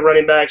texted the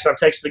running backs, and I've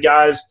texted the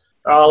guys,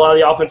 a lot of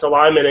the offensive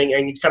linemen,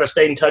 and kind of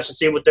stayed in touch and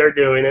see what they're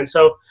doing. And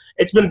so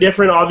it's been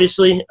different,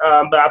 obviously,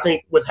 but I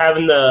think with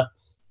having the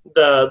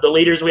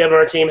leaders we have on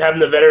our team, having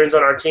the veterans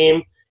on our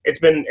team, it's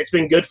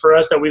been good for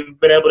us that we've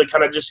been able to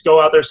kind of just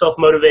go out there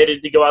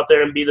self-motivated to go out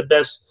there and be the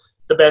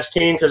best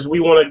team, because we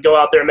want to go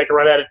out there and make a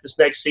run at it this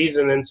next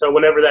season. And so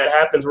whenever that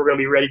happens, we're going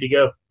to be ready to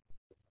go.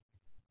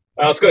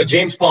 Let's go to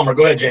James Palmer.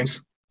 Go ahead,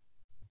 James.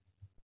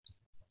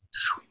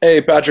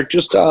 Hey, Patrick,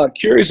 just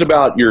curious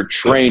about your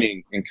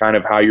training and kind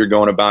of how you're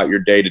going about your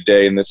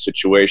day-to-day in this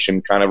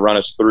situation. Kind of run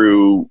us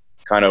through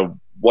kind of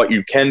what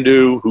you can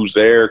do, who's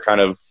there,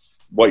 kind of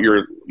what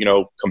you're,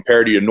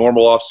 compared to your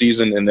normal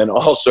offseason. And then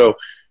also,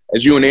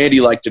 as you and Andy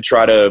like to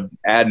try to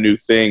add new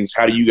things,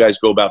 how do you guys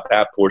go about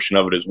that portion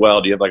of it as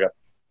well? Do you have like a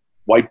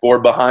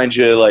whiteboard behind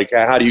you? Like,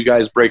 how do you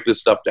guys break this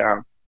stuff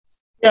down?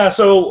 Yeah,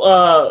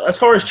 so as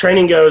far as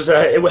training goes,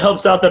 it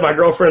helps out that my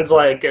girlfriend's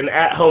like an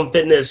at-home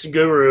fitness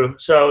guru.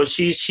 So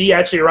she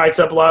actually writes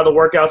up a lot of the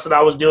workouts that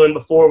I was doing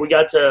before we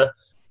got to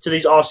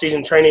these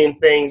off-season training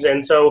things.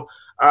 And so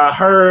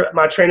her,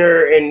 my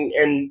trainer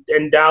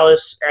in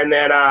Dallas, and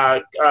then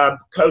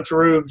Coach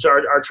Rubes,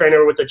 our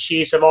trainer with the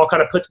Chiefs, have all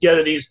kind of put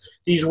together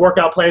these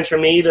workout plans for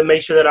me to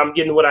make sure that I'm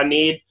getting what I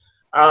need.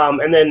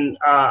 And then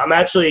I'm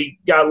actually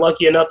got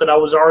lucky enough that I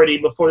was already,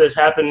 before this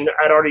happened,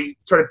 I'd already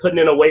started putting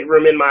in a weight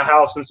room in my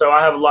house. And so I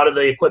have a lot of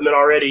the equipment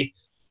already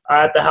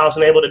at the house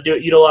and able to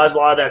utilize a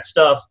lot of that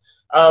stuff.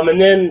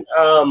 And then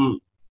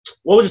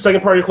what was the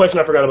second part of your question?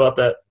 I forgot about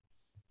that.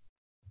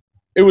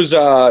 It was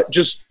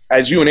just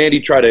as you and Andy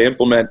try to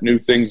implement new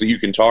things that you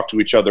can talk to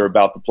each other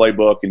about the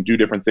playbook and do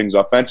different things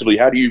offensively,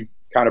 how do you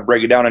kind of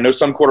break it down? I know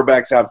some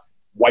quarterbacks have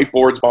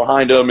whiteboards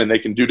behind them and they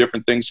can do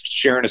different things,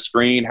 sharing a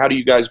screen. How do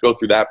you guys go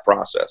through that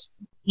process?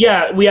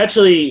 Yeah, we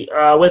actually,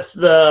 with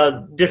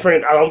the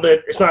different,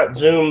 it's not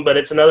Zoom, but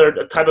it's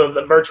another type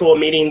of virtual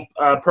meeting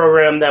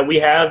program that we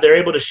have. They're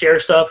able to share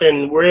stuff,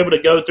 and we're able to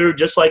go through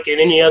just like in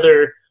any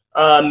other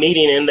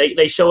meeting, and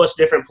they show us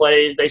different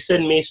plays. They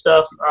send me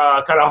stuff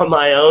kind of on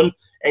my own,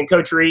 and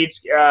Coach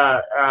Reid's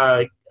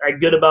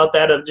good about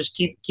that, of just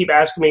keep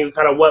asking me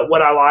kind of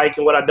what I like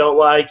and what I don't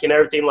like and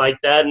everything like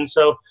that. And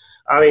so,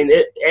 I mean,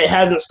 it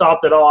hasn't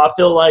stopped at all. I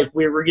feel like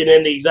we're getting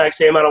in the exact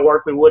same amount of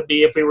work we would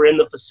be if we were in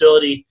the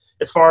facility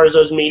as far as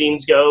those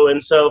meetings go.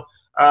 And so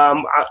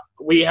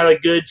we have a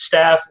good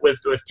staff with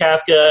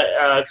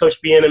Kafka, Coach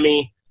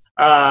Bieniemy,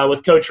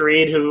 with Coach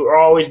Reid, who are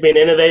always being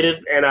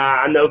innovative. And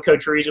I know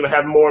Coach Reid's going to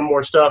have more and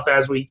more stuff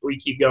as we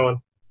keep going.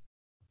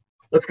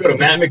 Let's go to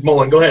Matt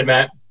McMullen. Go ahead,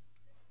 Matt.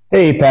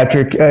 Hey,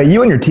 Patrick,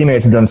 you and your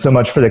teammates have done so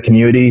much for the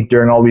community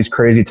during all these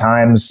crazy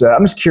times.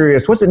 I'm just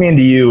curious, what's it mean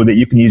to you that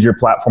you can use your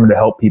platform to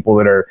help people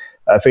that are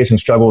facing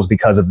struggles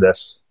because of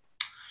this?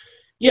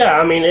 Yeah,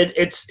 I mean,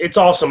 it's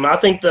awesome. I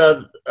think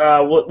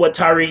what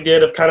Tyreek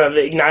did of kind of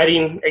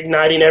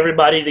igniting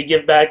everybody to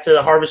give back to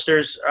the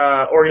Harvesters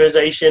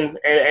organization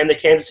and the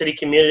Kansas City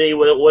community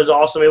was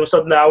awesome. It was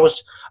something that I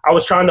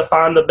was trying to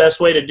find the best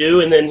way to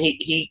do, and then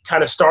he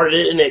kind of started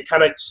it, and it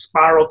kind of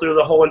spiraled through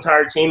the whole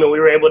entire team, and we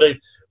were able to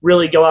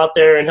really go out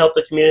there and help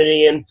the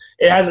community, and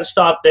it hasn't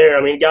stopped there.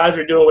 I mean, guys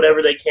are doing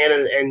whatever they can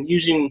and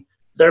using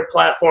their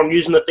platform,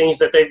 using the things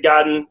that they've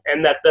gotten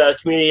and that the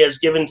community has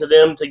given to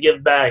them to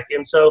give back.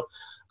 And so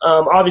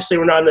obviously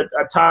we're not in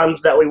the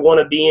times that we want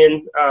to be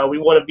in. We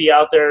want to be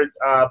out there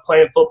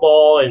playing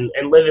football and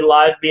living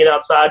life, being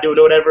outside,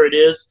 doing whatever it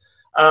is.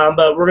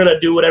 But we're going to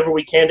do whatever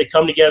we can to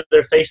come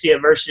together, face the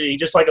adversity,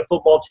 just like a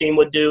football team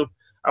would do.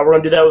 We're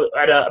going to do that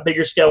at a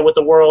bigger scale with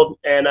the world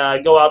and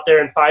go out there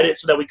and fight it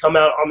so that we come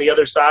out on the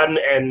other side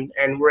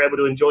and we're able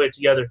to enjoy it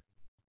together.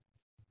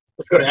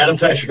 Let's go to Adam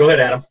Teicher. Go ahead,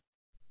 Adam.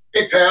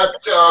 Hey, Pat.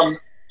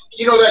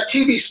 That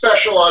TV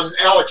special on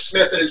Alex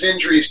Smith and his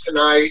injuries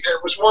tonight, I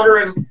was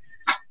wondering,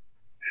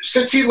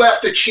 since he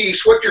left the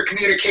Chiefs, what your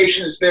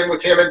communication has been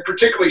with him, and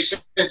particularly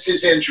since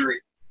his injury.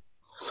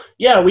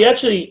 Yeah, we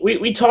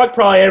talk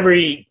probably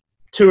every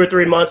 2 or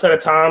 3 months at a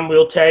time.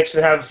 We'll text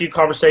and have a few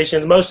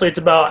conversations. Mostly it's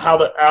about how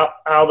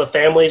the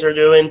families are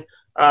doing.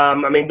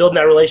 Building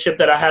that relationship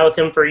that I had with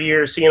him for a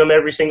year, seeing him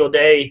every single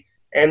day,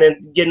 and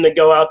then getting to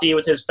go out to eat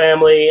with his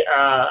family,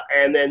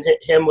 and then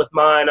him with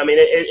mine. I mean,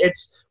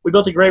 we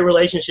built a great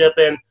relationship,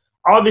 and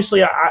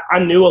obviously I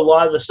knew a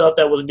lot of the stuff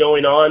that was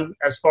going on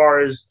as far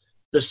as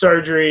the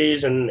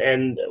surgeries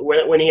and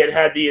when he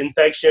had the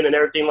infection and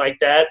everything like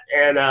that.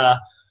 And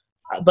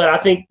but I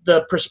think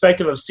the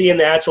perspective of seeing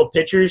the actual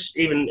pictures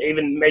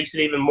even makes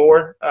it even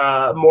more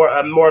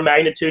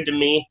magnitude to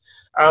me.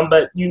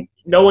 But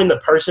knowing the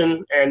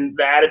person and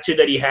the attitude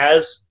that he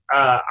has,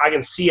 I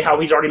can see how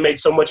he's already made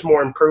so much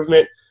more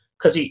improvement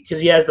because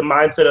he has the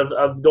mindset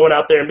of going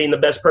out there and being the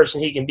best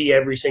person he can be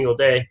every single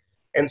day.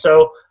 And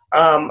so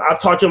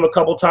I've talked to him a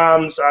couple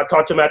times. I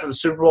talked to him after the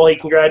Super Bowl. He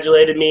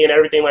congratulated me and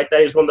everything like that.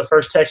 He was one of the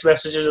first text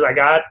messages that I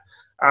got.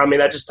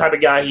 That's just the type of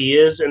guy he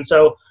is. And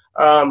so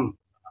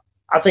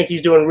I think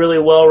he's doing really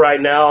well right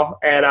now,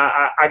 and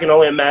I can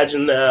only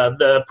imagine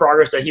the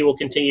progress that he will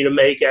continue to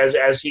make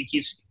as he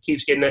keeps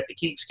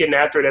getting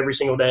after it every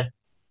single day.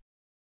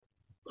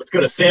 Let's go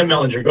to Sam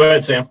Mellinger. Go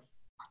ahead, Sam.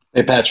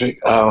 Hey, Patrick.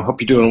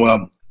 Hope you're doing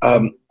well.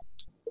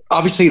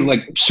 Obviously,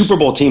 like Super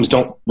Bowl teams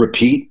don't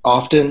repeat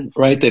often,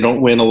 right? They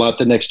don't win a lot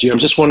the next year. I'm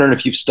just wondering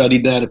if you've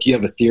studied that, if you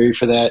have a theory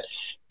for that.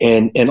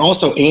 And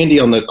also, Andy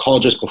on the call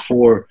just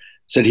before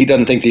said he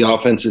doesn't think the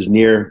offense is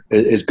near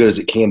as good as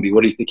it can be.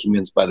 What do you think he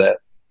means by that?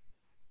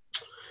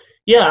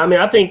 Yeah, I mean,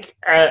 I think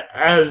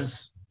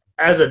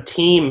as a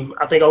team,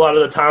 I think a lot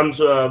of the times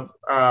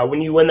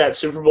when you win that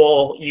Super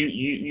Bowl,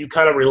 you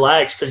kind of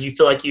relax because you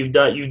feel like you've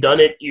done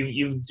it.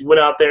 You've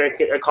went out there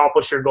and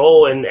accomplished your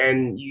goal,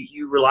 and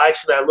you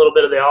relax for that little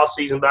bit of the off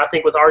season. But I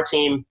think with our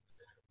team,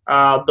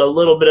 the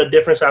little bit of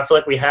difference I feel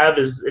like we have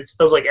is it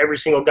feels like every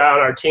single guy on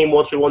our team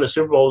once we won the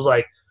Super Bowl was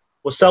like,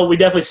 we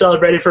definitely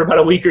celebrated for about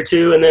a week or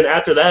two, and then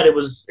after that it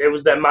was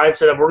that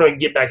mindset of we're going to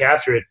get back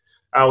after it.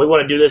 We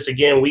want to do this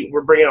again.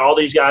 We're bringing all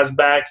these guys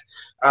back.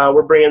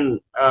 We're bringing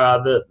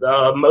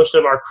the most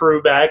of our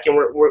crew back, and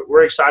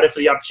we're excited for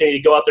the opportunity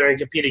to go out there and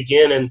compete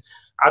again. And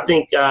I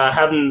think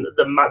having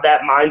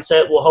that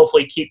mindset will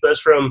hopefully keep us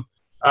from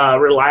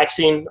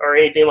relaxing or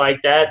anything like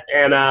that.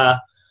 And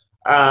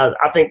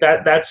I think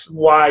that's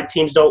why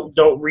teams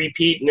don't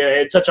repeat. And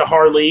it's such a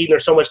hard league, and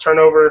there's so much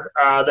turnover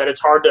that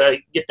it's hard to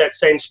get that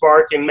same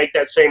spark and make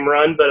that same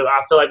run. But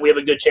I feel like we have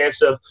a good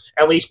chance of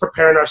at least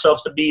preparing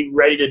ourselves to be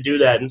ready to do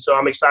that. And so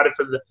I'm excited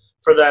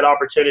for that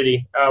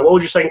opportunity. What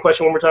was your second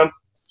question one more time?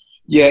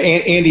 Yeah,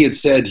 Andy had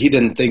said he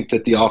didn't think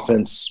that the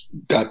offense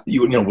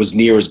was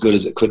near as good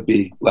as it could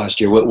be last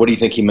year. What do you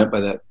think he meant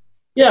by that?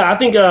 Yeah, I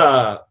think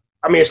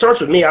it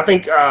starts with me. I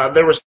think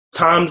there was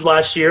times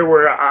last year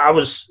where I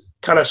was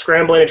kind of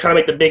scrambling and trying to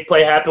make the big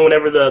play happen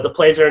whenever the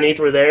plays underneath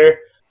were there.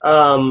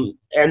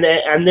 And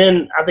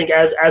then I think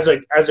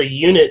as a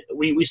unit,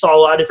 we saw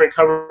a lot of different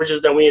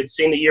coverages than we had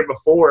seen the year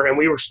before, and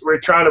we were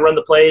trying to run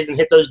the plays and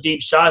hit those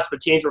deep shots, but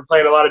teams were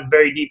playing a lot of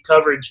very deep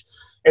coverage.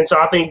 And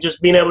so I think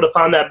just being able to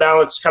find that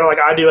balance, kind of like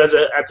I do at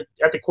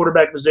the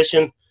quarterback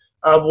position,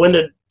 of when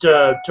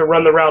to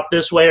run the route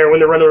this way or when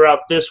to run the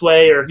route this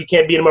way, or if you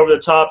can't beat them over the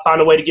top, find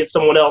a way to get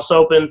someone else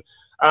open.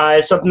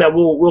 It's something that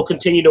we'll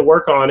continue to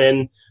work on,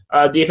 and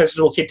defenses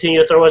will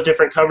continue to throw us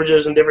different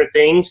coverages and different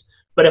things.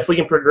 But if we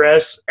can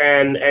progress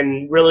and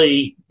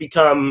really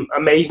become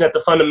amazing at the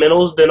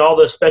fundamentals, then all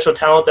the special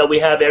talent that we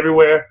have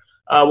everywhere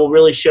will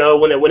really show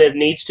when it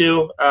needs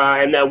to,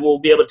 and that we'll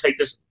be able to take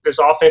this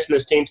offense and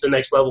this team to the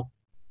next level.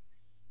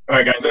 All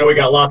right, guys, I know we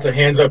got lots of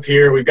hands up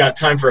here. We've got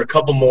time for a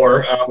couple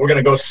more. We're going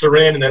to go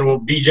Sarin, and then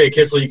BJ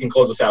Kissel, you can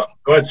close us out.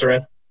 Go ahead,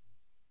 Sarin.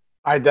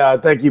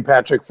 Thank you,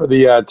 Patrick, for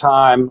the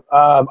time.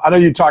 I know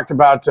you talked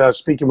about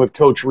speaking with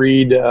Coach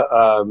Reid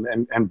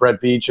and Brett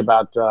Veach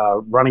about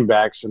running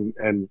backs,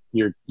 and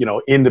you're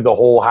into the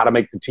whole how to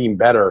make the team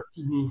better.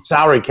 Mm-hmm.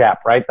 Salary cap,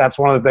 right? That's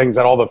one of the things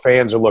that all the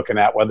fans are looking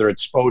at, whether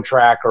it's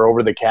SPO-Track or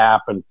over the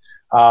cap, and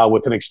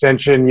with an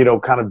extension,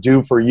 kind of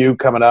due for you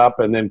coming up,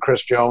 and then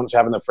Chris Jones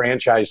having the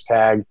franchise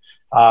tag.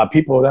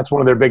 That's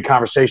one of their big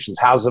conversations.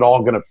 How's it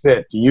all going to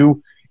fit? Do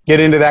you get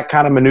into that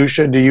kind of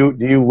minutia? Do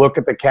you look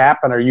at the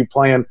cap, and are you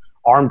playing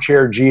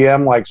armchair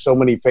GM like so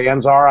many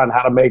fans are on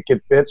how to make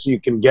it fit so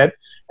you can get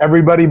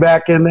everybody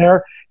back in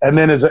there? And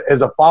then as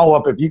a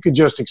follow-up, if you could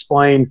just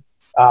explain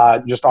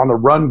just on the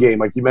run game,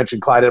 like you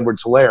mentioned Clyde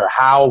Edwards-Helaire,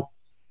 how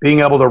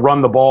being able to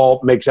run the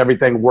ball makes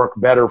everything work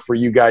better for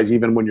you guys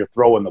even when you're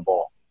throwing the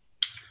ball.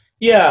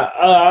 Yeah,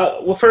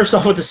 well, first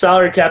off with the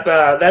salary cap,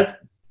 that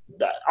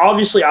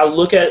obviously I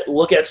look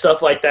at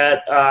stuff like that.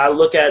 I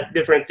look at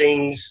different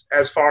things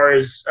as far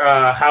as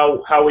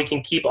how we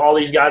can keep all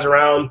these guys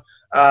around,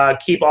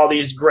 keep all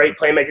these great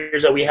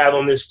playmakers that we have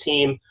on this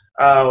team.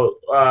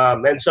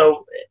 And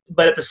so,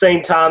 but at the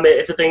same time,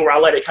 it's a thing where I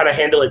let it kind of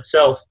handle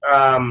itself.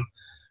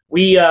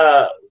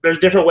 There's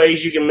different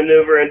ways you can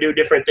maneuver and do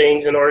different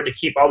things in order to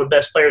keep all the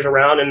best players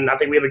around. And I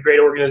think we have a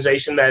great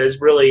organization that is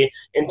really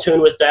in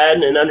tune with that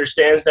and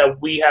understands that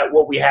we have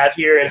what we have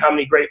here and how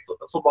many great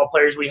football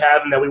players we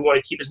have, and that we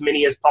want to keep as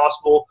many as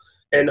possible,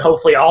 and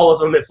hopefully all of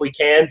them if we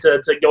can,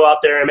 to go out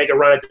there and make a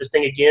run at this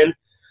thing again.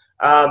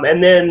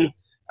 And then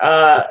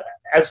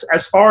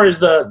as far as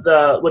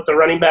the with the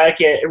running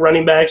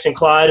backs and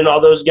Clyde and all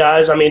those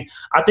guys, I mean,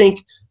 I think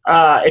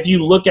if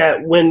you look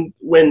at when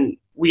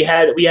we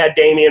had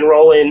Damian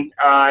rolling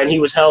and he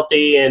was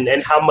healthy,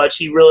 and how much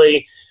he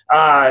really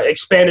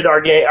expanded our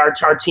game,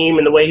 our team,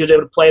 and the way he was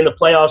able to play in the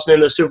playoffs and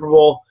in the Super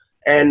Bowl,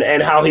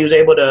 and how he was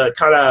able to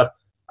kind of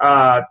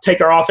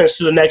take our offense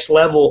to the next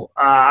level.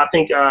 I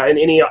think in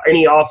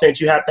any offense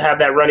you have to have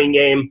that running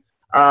game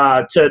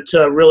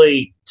to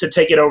really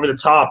take it over the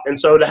top. And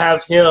so to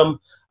have him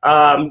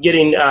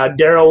getting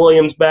Darrell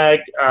Williams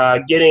back,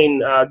 getting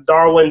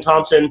Darwin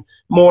Thompson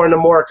more and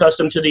more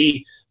accustomed to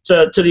the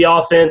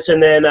offense,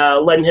 and then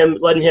letting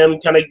him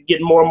kind of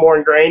get more and more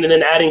ingrained, and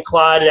then adding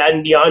Clyde and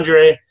adding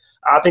DeAndre,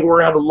 I think we're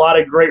gonna have a lot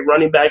of great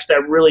running backs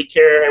that really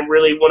care and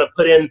really want to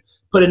put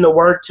in the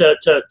work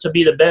to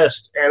be the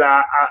best. And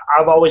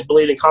I've always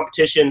believed in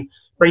competition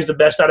brings the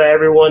best out of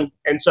everyone.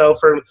 And so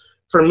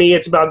for me,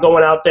 it's about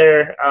going out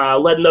there,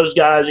 letting those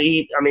guys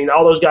eat. I mean,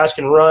 all those guys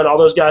can run, all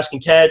those guys can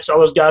catch, all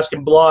those guys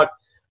can block.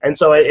 And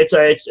so it's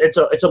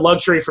a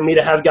luxury for me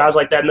to have guys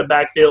like that in the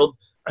backfield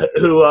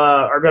who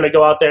are going to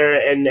go out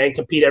there and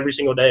compete every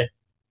single day.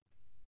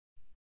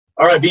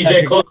 All right,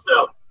 BJ, close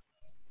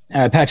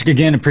out. Patrick,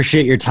 again,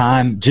 appreciate your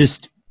time.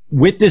 Just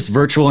with this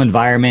virtual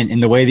environment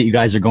and the way that you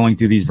guys are going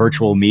through these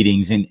virtual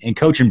meetings, and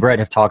Coach and Brett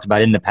have talked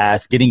about in the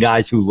past, getting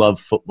guys who love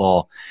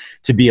football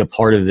to be a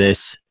part of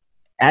this.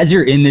 As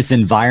you're in this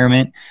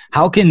environment,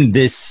 how can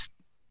this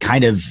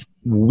kind of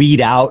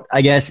weed out,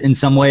 I guess, in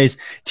some ways,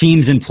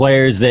 teams and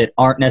players that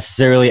aren't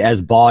necessarily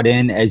as bought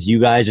in as you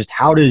guys? Just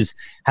how does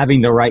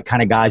having the right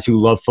kind of guys who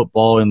love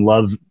football and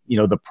love,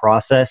 the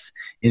process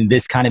in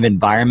this kind of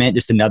environment,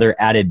 just another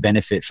added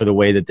benefit for the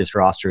way that this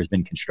roster has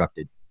been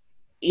constructed?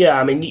 Yeah,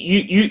 I mean,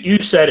 you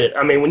said it.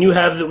 I mean, when you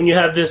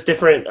have this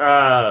different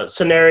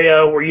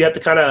scenario where you have to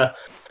kind of,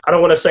 I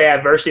don't want to say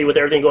adversity with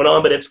everything going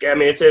on, but it's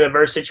an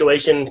adverse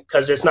situation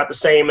because it's not the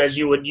same as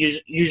you would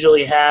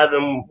usually have,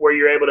 and where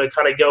you're able to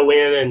kind of go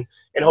in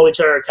and hold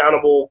each other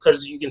accountable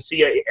because you can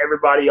see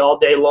everybody all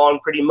day long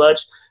pretty much.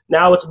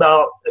 Now it's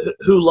about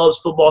who loves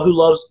football, who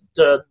loves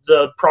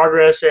the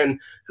progress,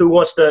 and who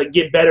wants to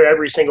get better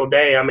every single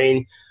day. I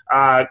mean,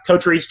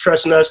 Coach Reid's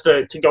trusting us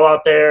to go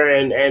out there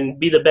and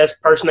be the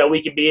best person that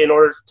we could be in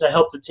order to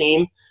help the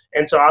team.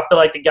 And so I feel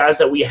like the guys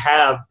that we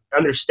have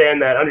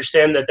understand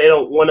that they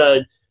don't want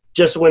to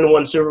just win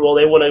one Super Bowl.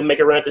 They want to make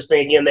a run at this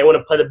thing again. They want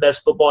to play the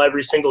best football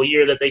every single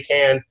year that they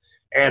can.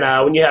 And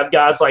when you have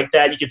guys like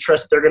that, you can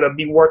trust that they're going to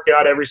be working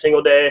out every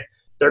single day.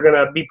 They're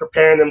going to be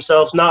preparing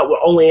themselves, not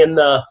only in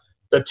the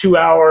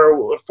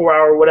 2-hour,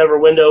 4-hour, whatever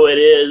window it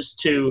is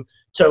to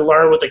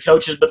learn with the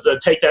coaches, but to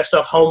take that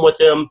stuff home with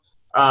them,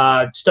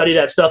 study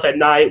that stuff at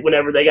night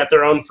whenever they got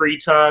their own free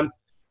time.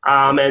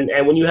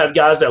 And when you have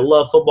guys that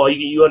love football,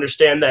 you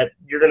understand that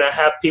you're going to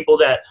have people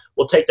that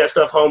will take that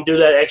stuff home, do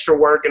that extra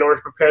work in order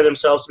to prepare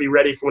themselves to be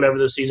ready for whenever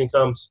the season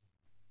comes.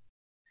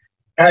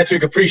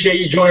 Patrick, appreciate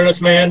you joining us,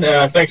 man.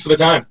 Thanks for the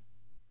time.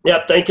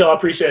 Yep, thank you. I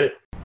appreciate it.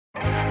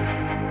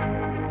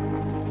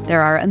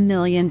 There are a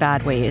million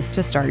bad ways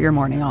to start your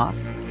morning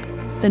off.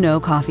 The no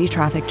coffee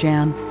traffic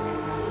jam,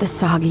 the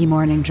soggy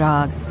morning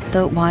jog,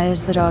 the why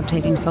is the dog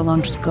taking so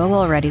long, just go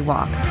already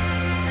walk.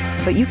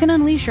 But you can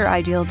unleash your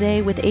ideal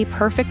day with a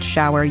perfect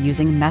shower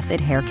using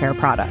Method hair care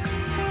products.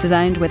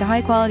 Designed with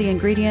high-quality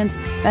ingredients,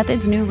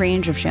 Method's new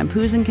range of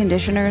shampoos and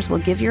conditioners will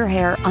give your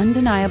hair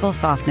undeniable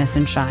softness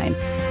and shine.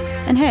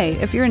 And hey,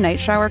 if you're a night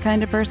shower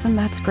kind of person,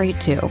 that's great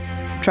too.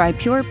 Try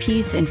Pure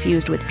Peace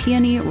infused with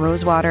peony,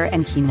 rosewater,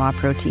 and quinoa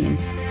protein.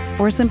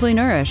 Or Simply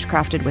Nourish,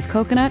 crafted with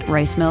coconut,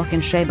 rice milk,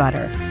 and shea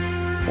butter.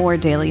 Or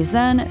Daily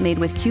Zen, made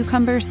with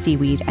cucumber,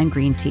 seaweed, and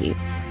green tea.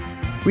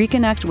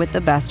 Reconnect with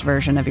the best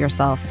version of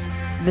yourself.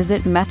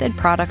 Visit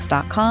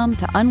methodproducts.com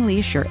to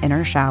unleash your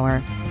inner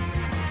shower.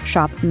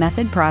 Shop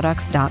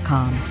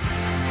methodproducts.com.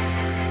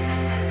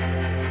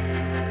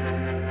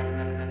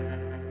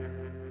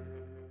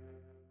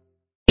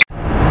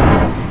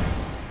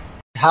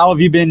 How have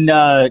you been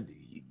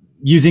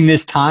using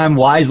this time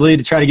wisely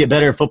to try to get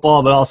better at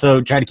football, but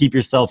also try to keep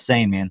yourself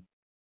sane, man?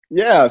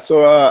 Yeah,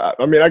 so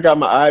I got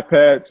my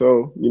iPad,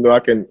 so I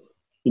can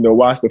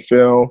watch the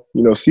film,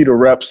 see the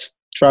reps,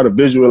 try to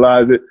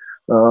visualize it,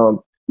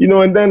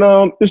 and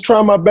then just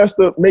try my best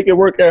to make it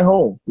work at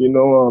home.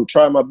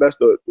 Try my best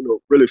to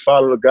really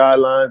follow the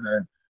guidelines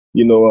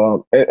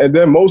and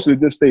then mostly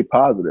just stay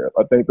positive.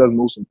 I think that's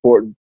most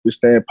important. Just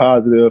staying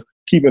positive,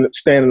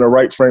 staying in the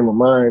right frame of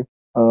mind.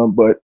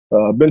 But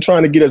been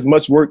trying to get as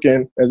much work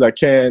in as I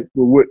can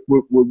with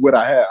what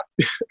I have.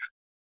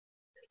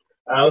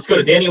 Let's go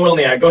to Danny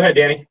Wilniak. Go ahead,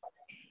 Danny.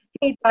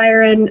 Hey,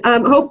 Tyrann.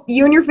 Hope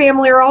you and your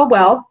family are all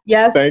well.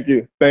 Yes? Thank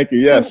you.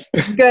 Yes.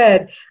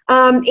 Good.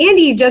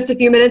 Andy just a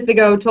few minutes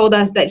ago told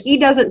us that he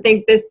doesn't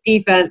think this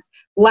defense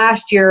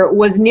last year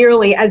was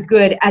nearly as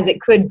good as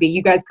it could be.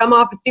 You guys come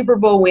off a Super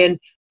Bowl win.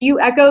 Do you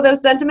echo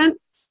those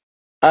sentiments?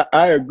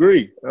 I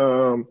agree.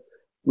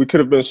 We could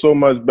have been so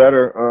much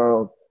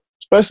better,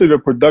 especially the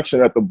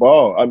production at the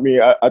ball. I mean,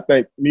 I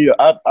think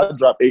I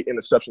dropped 8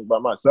 interceptions by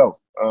myself.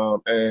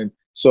 And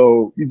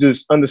so you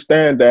just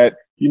understand that,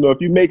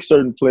 if you make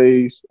certain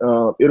plays,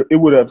 it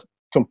would have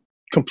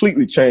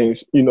completely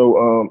changed,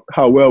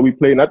 how well we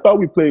played. And I thought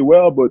we played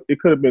well, but it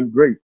could have been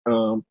great.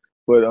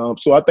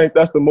 So I think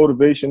that's the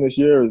motivation this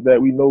year, is that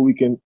we know we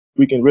can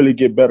really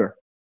get better.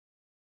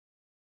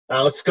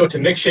 Let's go to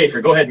Mick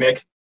Schaefer. Go ahead,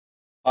 Mick.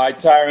 All right,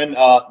 Tyrann,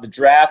 the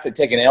draft, they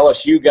take an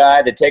LSU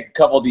guy, they take a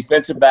couple of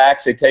defensive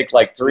backs, they take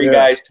like 3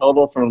 guys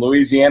total from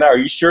Louisiana. Are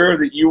you sure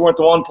that you weren't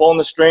the one pulling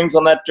the strings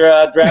on that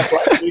draft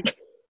last week?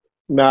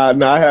 Nah,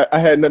 I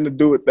had nothing to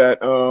do with that.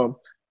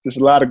 Just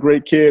a lot of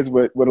great kids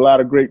with a lot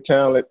of great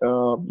talent,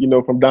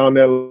 from down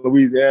there in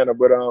Louisiana.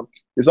 But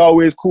it's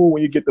always cool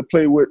when you get to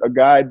play with a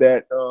guy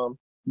that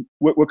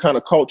what kind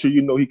of culture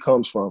he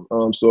comes from.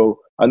 So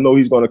I know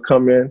he's going to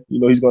come in,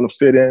 he's going to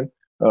fit in.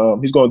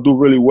 He's going to do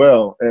really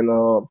well. And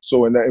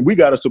and we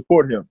got to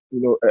support him,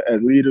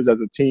 as leaders,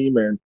 as a team.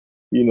 And,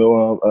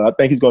 I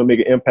think he's going to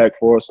make an impact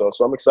for us.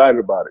 So I'm excited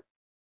about it.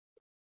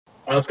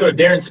 Let's go to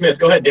Darren Smith.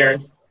 Go ahead,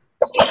 Darren.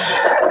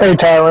 Hey,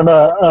 Tyrann.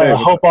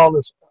 Hope all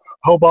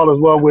Hope all is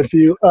well with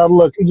you.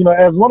 Look,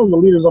 as one of the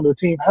leaders on the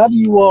team, how do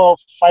you all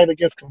fight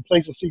against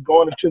complacency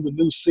going into the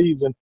new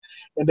season?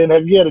 And then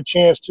have you had a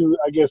chance to,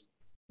 I guess,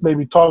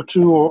 maybe talk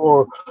to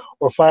or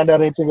find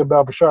out anything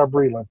about Bashaud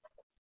Breeland?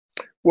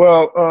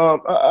 Well,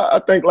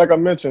 I think, like I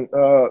mentioned,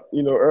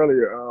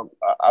 earlier,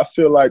 I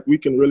feel like we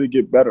can really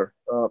get better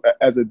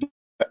as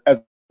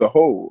a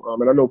whole.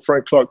 And I know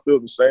Frank Clark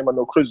feels the same. I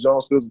know Chris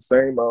Jones feels the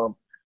same.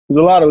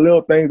 There's a lot of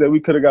little things that we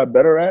could have got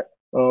better at.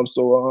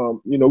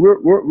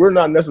 We're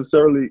not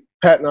necessarily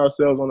patting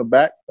ourselves on the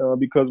back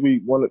because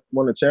we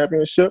won a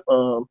championship.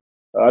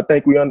 I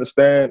think we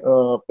understand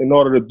in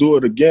order to do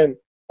it again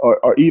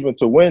or even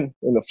to win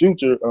in the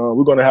future,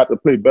 we're going to have to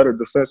play better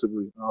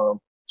defensively.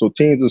 So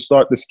teams will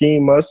start to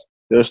scheme us.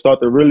 They'll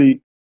start to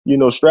really,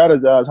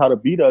 strategize how to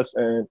beat us,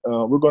 and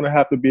we're going to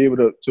have to be able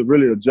to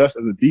really adjust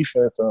as a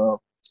defense.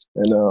 You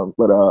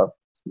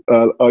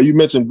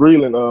mentioned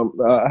Breeland.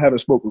 I haven't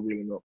spoken with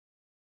Breeland though.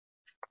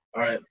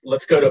 All right,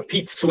 let's go to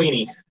Pete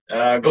Sweeney.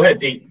 Go ahead,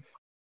 Pete.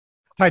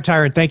 Hi,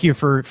 Tyrann. Thank you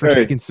for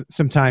taking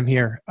some time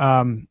here.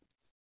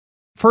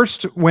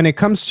 First, when it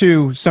comes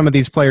to some of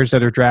these players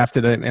that are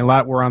drafted, a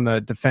lot were on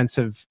the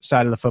defensive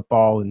side of the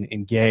football,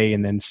 and Gay,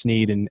 and then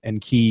Snead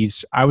and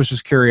Keys. I was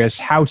just curious,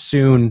 how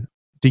soon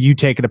do you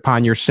take it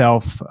upon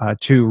yourself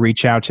to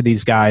reach out to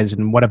these guys,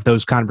 and what have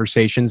those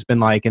conversations been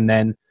like? And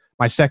then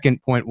my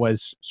second point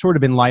was sort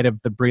of in light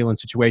of the Breeland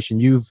situation,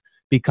 you've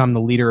become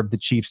the leader of the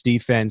Chiefs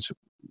defense.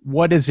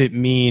 What does it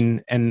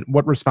mean, and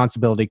what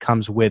responsibility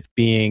comes with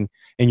being,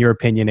 in your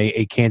opinion,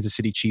 a Kansas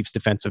City Chiefs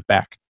defensive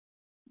back?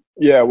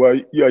 Yeah, well,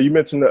 you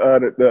mentioned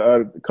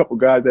the couple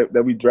guys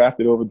that we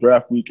drafted over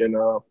draft week, and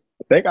I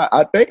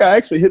think I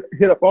actually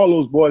hit up all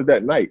those boys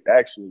that night.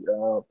 Actually,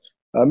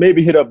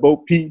 maybe hit up Bo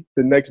P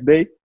the next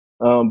day,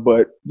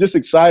 but just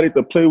excited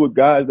to play with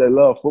guys that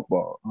love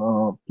football.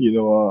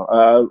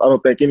 I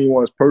don't think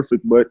anyone's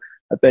perfect, but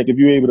I think if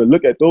you're able to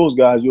look at those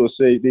guys, you'll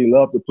say they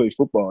love to play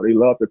football. They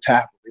love to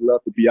tackle. They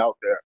love to be out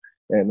there.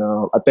 And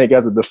I think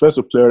as a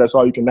defensive player, that's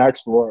all you can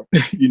ask for,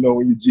 when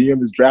your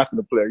GM is drafting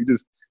a player. You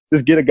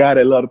just get a guy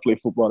that love to play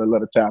football, that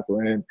love to tackle.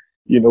 And,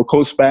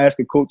 Coach Spags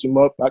can coach him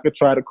up. I could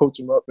try to coach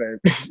him up, and,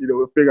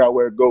 we'll figure out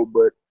where to go.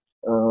 But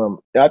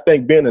I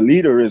think being a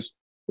leader is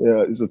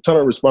a ton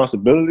of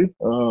responsibility.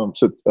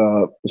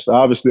 It's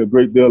obviously a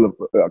great deal of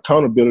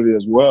accountability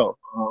as well.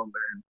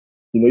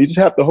 You just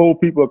have to hold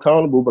people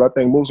accountable, but I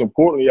think most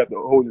importantly, you have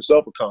to hold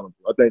yourself accountable.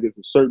 I think there's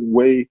a certain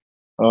way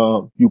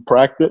you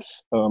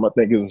practice. I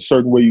think there's a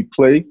certain way you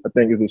play. I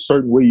think there's a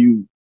certain way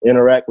you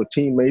interact with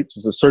teammates.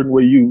 There's a certain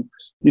way you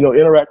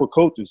interact with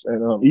coaches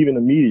and even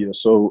the media.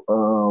 So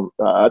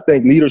I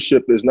think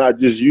leadership is not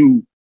just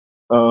you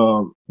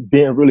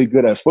being really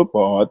good at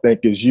football. I think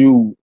it's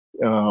you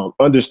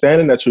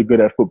understanding that you're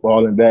good at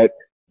football and that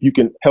you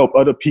can help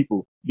other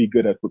people be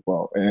good at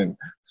football. And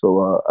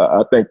so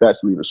I think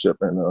that's leadership.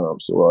 And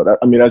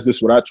that's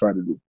just what I try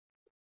to do.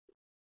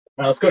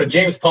 Let's go to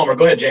James Palmer.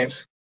 Go ahead,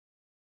 James.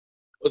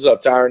 What's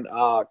up, Tyrann?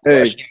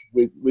 Question.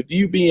 With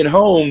you being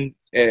home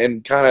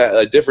and kind of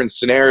a different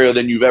scenario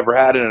than you've ever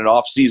had in an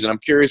off season, I'm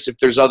curious if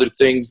there's other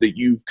things that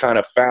you've kind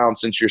of found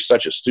since you're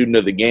such a student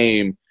of the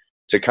game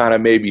to kind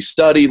of maybe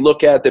study,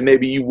 look at that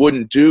maybe you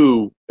wouldn't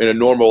do in a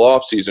normal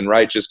off season,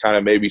 right? Just kind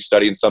of maybe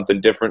studying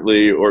something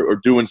differently or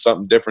doing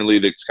something differently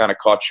that's kind of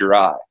caught your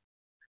eye.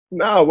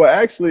 No, well,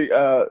 actually,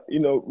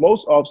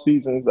 most off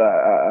seasons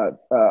I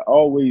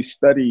always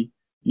study,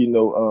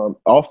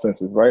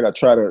 offenses, right? I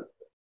try to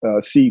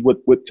see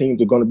what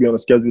teams are going to be on the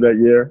schedule that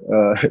year.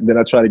 Then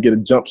I try to get a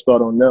jump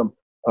start on them.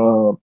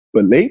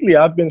 But lately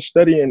I've been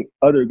studying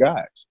other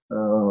guys.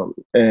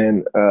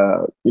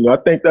 I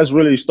think that's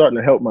really starting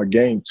to help my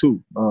game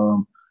too.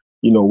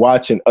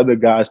 Watching other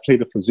guys play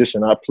the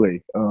position I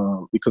play,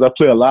 because I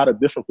play a lot of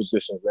different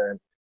positions. And,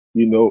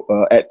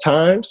 at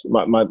times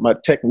my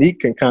technique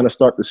can kind of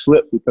start to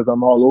slip because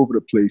I'm all over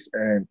the place.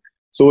 And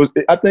so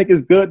I think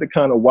it's good to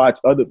kind of watch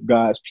other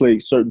guys play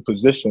certain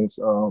positions,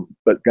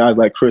 but guys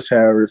like Chris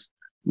Harris,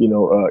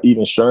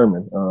 even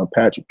Sherman,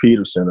 Patrick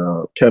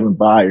Peterson, Kevin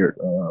Byard,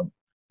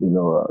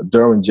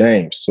 Derwin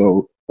James.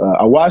 So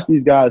I watch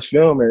these guys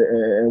film,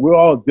 and we're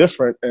all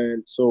different.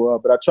 And so,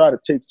 but I try to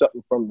take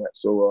something from that.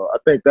 So I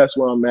think that's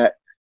where I'm at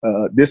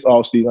this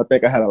offseason. I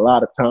think I had a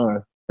lot of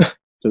time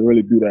to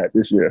really do that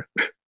this year.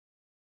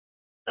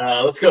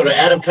 Let's go to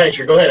Adam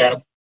Teicher. Go ahead,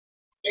 Adam.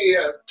 Hey,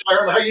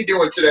 Tyrann, how you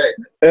doing today?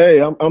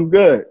 Hey, I'm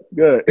good.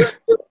 Good.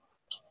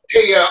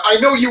 Hey, I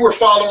know you were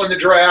following the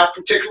draft,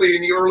 particularly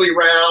in the early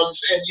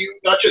rounds, and you,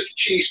 not just the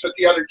Chiefs, but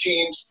the other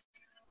teams.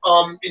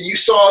 And you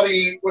saw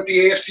what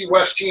the AFC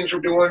West teams were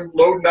doing,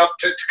 loading up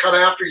to come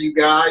after you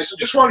guys. I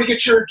just wanted to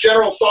get your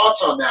general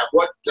thoughts on that.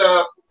 What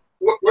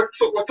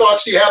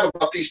thoughts do you have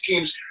about these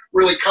teams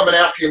really coming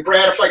after you? And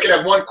Brad, if I could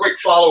have one quick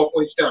follow-up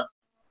when he's done.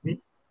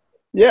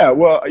 Yeah,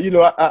 well,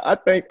 I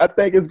think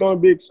it's going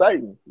to be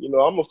exciting.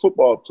 I'm a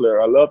football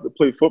player. I love to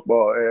play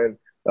football, and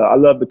I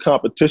love the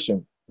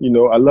competition.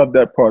 I love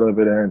that part of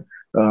it. And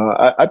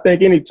I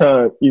think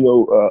anytime,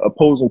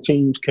 opposing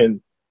teams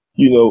can,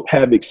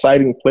 have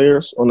exciting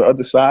players on the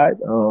other side,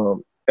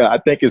 I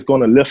think it's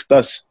going to lift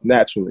us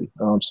naturally.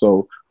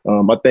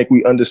 I think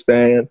we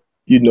understand,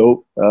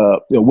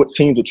 what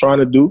teams are trying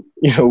to do,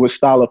 what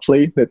style of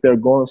play that they're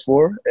going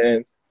for.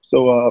 And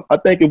so I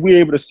think if we're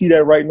able to see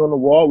that writing on the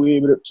wall, we're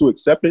able to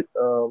accept it.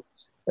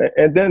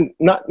 And then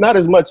not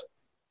as much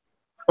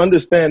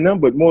understand them,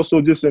 but more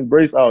so just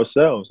embrace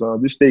ourselves.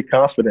 Just stay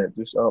confident.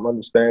 Just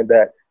understand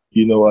that,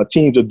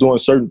 teams are doing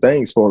certain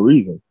things for a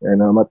reason.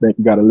 And I think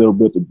we got a little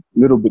bit to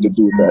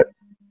do with that.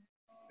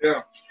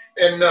 Yeah.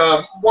 And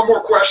one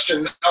more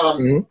question.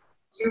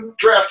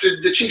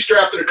 The Chiefs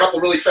drafted a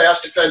couple really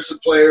fast defensive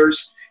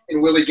players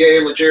in Willie Gay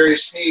and L'Jarius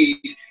Sneed.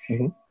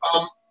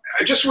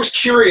 I just was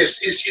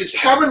curious, is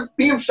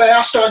being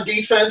fast on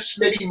defense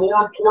maybe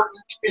more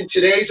important in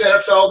today's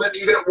NFL than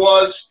even it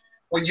was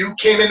when you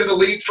came into the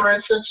league, for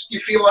instance,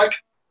 you feel like?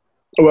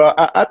 Well,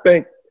 I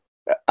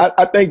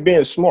think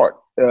being smart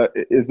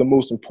is the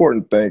most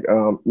important thing.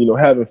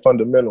 Having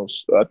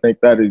fundamentals, I think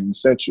that is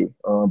essential.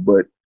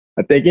 But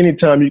I think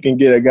anytime you can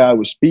get a guy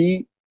with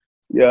speed,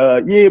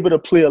 you're able to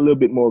play a little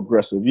bit more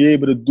aggressive. You're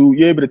able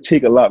to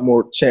take a lot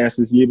more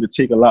chances. You're able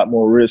to take a lot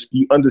more risk.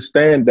 You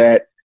understand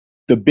that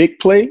the big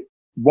play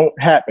won't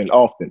happen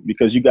often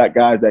because you got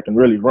guys that can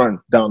really run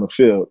down the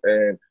field.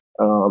 And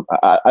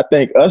I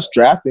think us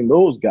drafting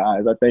those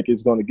guys, I think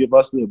is going to give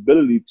us the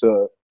ability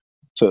to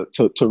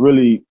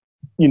really,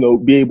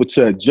 be able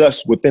to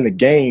adjust within the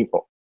game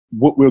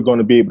what we're going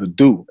to be able to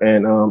do.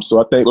 And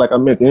so I think, like I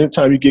mentioned,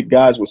 anytime you get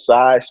guys with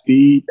size,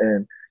 speed,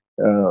 and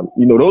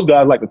those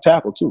guys like to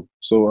tackle too.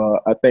 So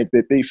I think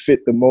that they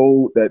fit the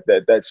mold that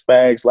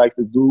Spags like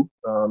to do.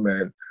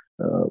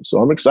 So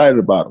I'm excited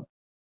about them.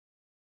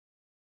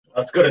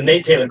 Let's go to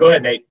Nate Taylor. Go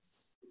ahead, Nate.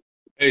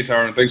 Hey,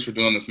 Tyrann. Thanks for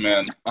doing this,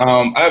 man.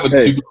 I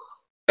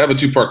have a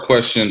two-part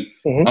question.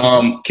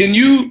 Can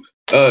you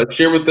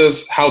share with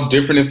us how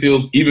different it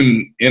feels,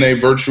 even in a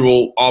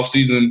virtual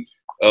offseason,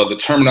 the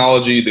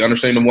terminology, the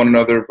understanding of one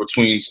another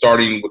between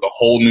starting with a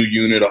whole new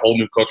unit, a whole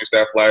new coaching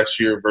staff last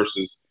year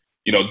versus,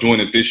 doing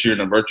it this year in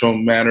a virtual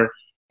manner?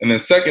 And then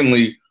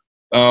secondly,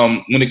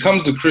 when it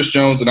comes to Chris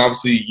Jones, and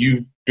obviously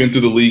you've been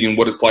through the league and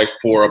what it's like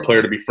for a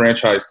player to be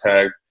franchise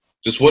tagged,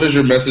 just what has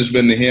your message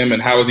been to him,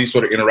 and how has he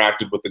sort of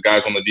interacted with the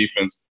guys on the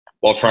defense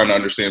while trying to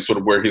understand sort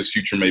of where his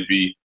future may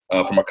be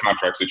from a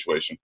contract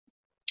situation?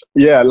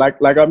 Yeah, like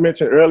I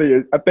mentioned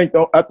earlier, I think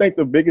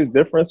the biggest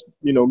difference,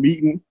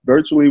 meeting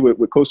virtually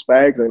with Coach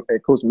Spags and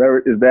Coach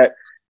Merritt is that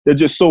they're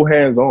just so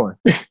hands-on,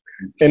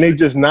 and they're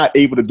just not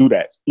able to do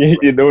that.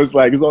 It's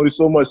like there's only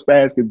so much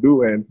Spags can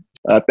do, and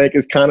I think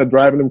it's kind of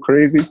driving him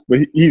crazy, but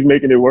he's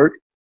making it work.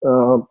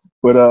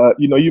 But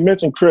you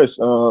mentioned Chris.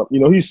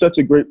 He's such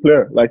a great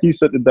player. Like, he's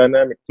such a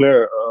dynamic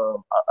player.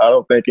 I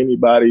don't think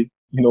anybody,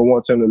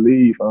 wants him to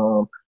leave.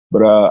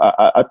 But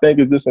I think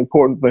it's just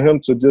important for him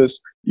to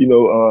just,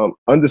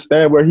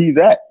 understand where he's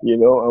at.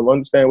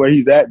 Understand where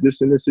he's at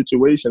just in this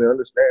situation, and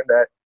understand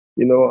that,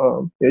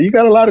 you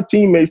got a lot of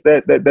teammates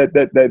that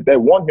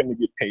want him to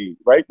get paid,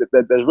 right?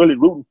 That's really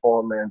rooting for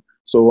him, man.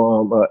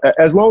 So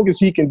as long as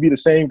he can be the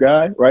same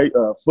guy, right,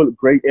 full of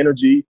great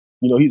energy,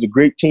 he's a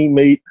great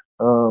teammate.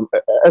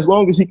 As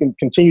long as he can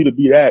continue to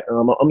be that,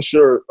 I'm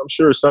sure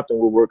something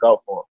will work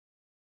out for him.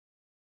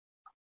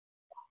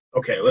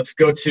 Okay, let's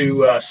go to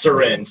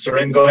Tyrann.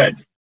 Tyrann, go ahead.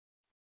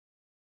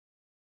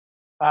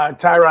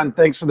 Tyrann,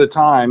 thanks for the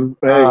time.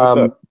 Hey, what's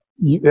up?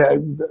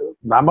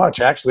 Not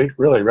much, actually,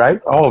 really,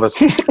 right? All of us.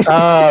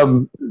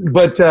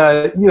 But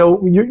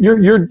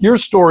your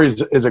story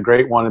is a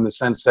great one in the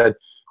sense that,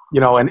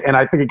 and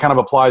I think it kind of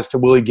applies to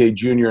Willie Gay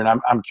Jr. And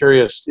I'm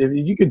curious if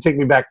you could take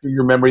me back through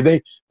your memory.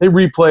 They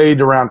replayed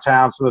around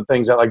town some of the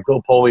things that, like,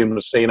 Bill Polian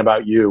was saying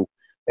about you,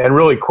 and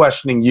really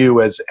questioning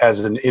you as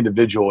an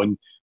individual. And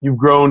you've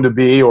grown to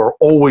be, or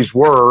always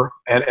were,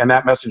 and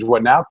that message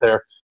went out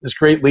there, this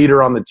great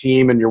leader on the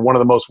team, and you're one of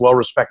the most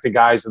well-respected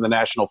guys in the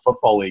National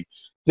Football League.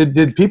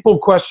 Did people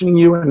questioning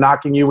you and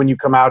knocking you when you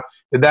come out,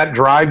 did that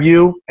drive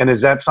you? And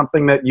is that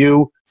something that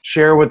you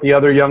share with the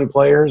other young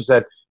players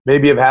that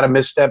maybe have had a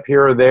misstep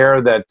here or there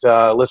that,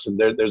 listen,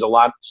 there's a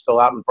lot still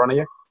out in front of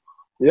you?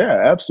 Yeah,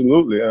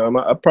 absolutely.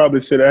 I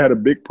probably say that had a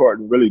big part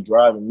in really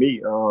driving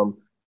me,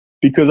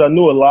 because I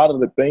knew a lot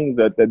of the things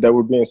that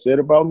were being said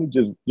about me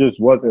just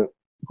wasn't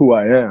who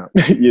I am,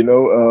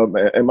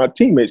 and my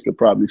teammates could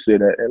probably say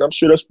that. And I'm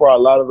sure that's why a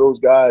lot of those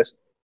guys,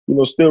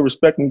 still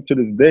respect me to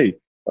this day.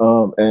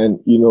 I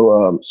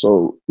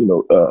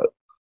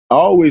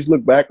always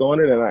look back on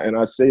it, and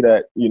I say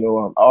that,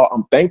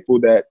 I'm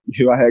thankful that,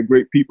 I had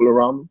great people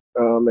around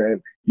me.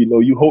 And,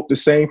 you hope the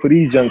same for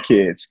these young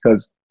kids,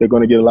 because they're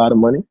going to get a lot of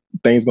money.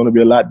 Things going to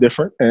be a lot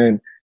different.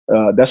 And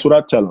that's what I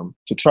tell them,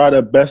 to try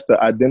their best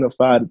to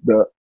identify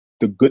the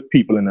good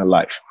people in their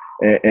life.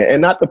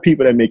 And not the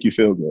people that make you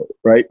feel good,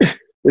 right?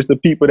 It's the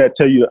people that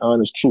tell you the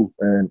honest truth.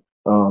 And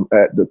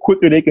the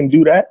quicker they can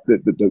do that,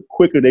 the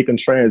quicker they can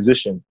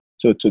transition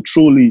to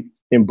truly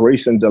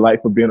embracing the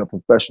life of being a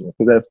professional.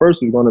 Because at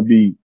first it's going to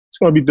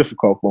be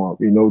difficult for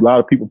them. A lot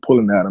of people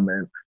pulling at them,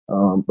 man.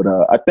 But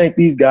I think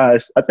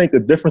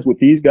the difference with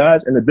these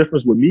guys and the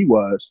difference with me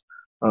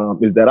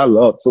is that I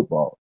love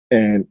football.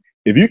 And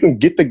if you can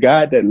get the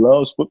guy that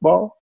loves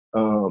football,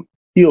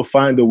 he'll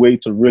find a way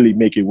to really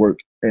make it work.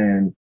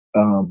 And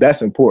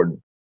that's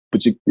important.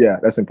 But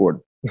that's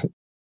important.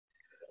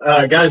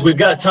 Guys, we've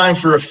got time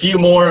for a few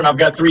more, and I've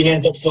got 3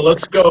 hands up. So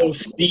let's go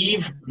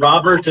Steve,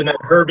 Robert, and then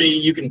Herbie.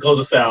 You can close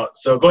us out.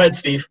 So go ahead,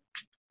 Steve.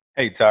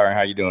 Hey, Tyrann,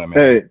 how you doing,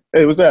 man?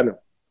 Hey, what's happening?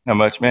 Not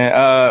much, man.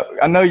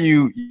 I know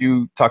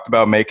you talked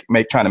about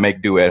trying to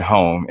make do at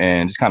home,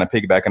 and just kind of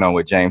piggybacking on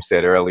what James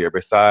said earlier.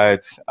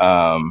 Besides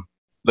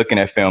looking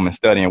at film and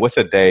studying, what's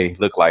a day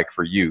look like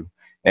for you?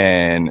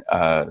 And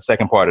the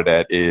second part of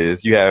that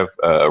is you have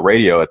a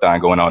radio-a-thon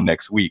going on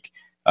next week.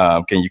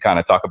 Can you kind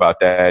of talk about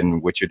that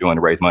and what you're doing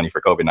to raise money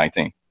for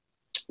COVID-19?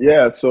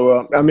 Yeah,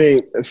 so,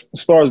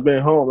 as far as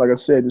being home, like I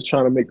said, just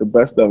trying to make the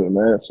best of it,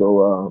 man.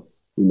 So,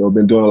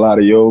 been doing a lot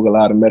of yoga, a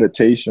lot of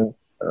meditation,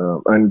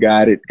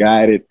 unguided,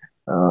 guided,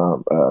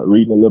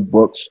 reading a little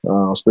books,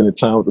 spending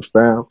time with the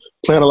fam,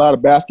 playing a lot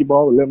of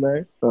basketball with them,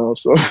 man.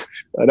 So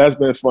that's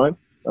been fun.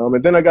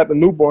 And then I got the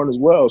newborn as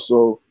well.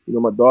 So,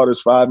 my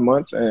daughter's 5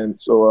 months. And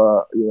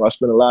so, I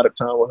spend a lot of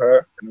time with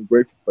her, and I'm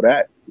grateful for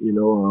that.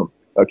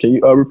 Can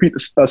you repeat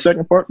the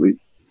second part,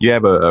 please? You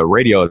have a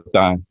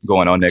radio-a-thon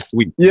going on next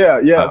week.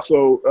 Yeah.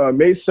 So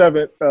May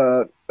 7th,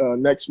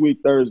 next week,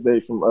 Thursday,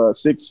 from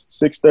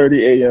 6:30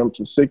 a.m.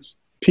 to 6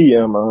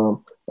 p.m.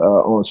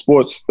 On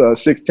Sports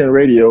 610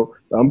 Radio.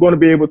 I'm going to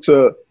be able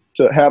to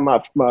have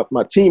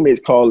my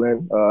teammates call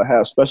in,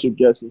 have special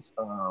guests,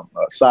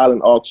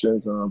 silent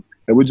auctions, and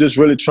we're just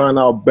really trying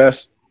our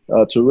best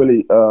to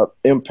really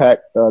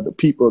impact the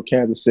people of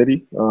Kansas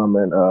City.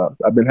 And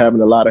I've been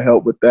having a lot of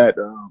help with that.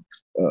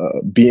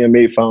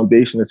 BMA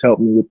Foundation has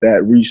helped me with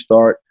that.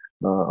 Restart,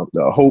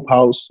 the Hope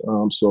House.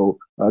 So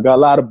I got a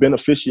lot of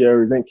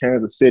beneficiaries in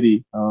Kansas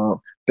City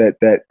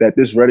that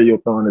this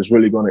radiothon is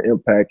really going to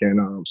impact.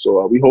 And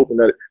so we're hoping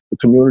that the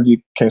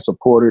community can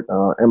support it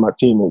and my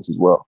teammates as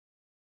well.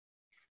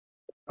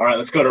 All right,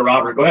 let's go to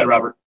Robert. Go ahead,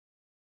 Robert.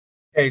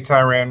 Hey,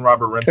 Tyrann,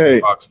 Robert Renson,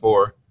 Fox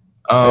 4.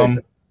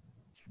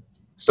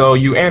 So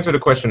you answered a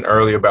question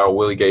earlier about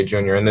Willie Gay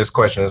Jr., and this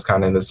question is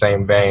kind of in the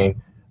same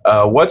vein.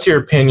 What's your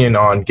opinion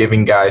on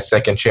giving guys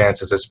second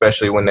chances,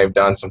 especially when they've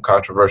done some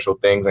controversial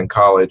things in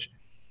college?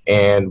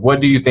 And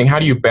what do you think? How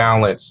do you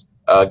balance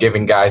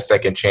giving guys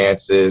second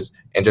chances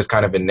and just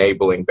kind of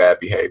enabling bad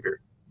behavior?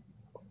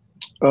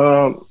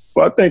 Well,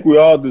 I think we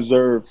all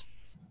deserve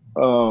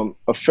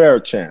a fair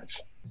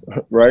chance,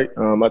 right?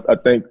 I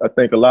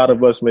think a lot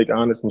of us make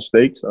honest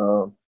mistakes.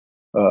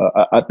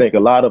 I think a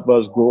lot of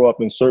us grow up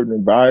in certain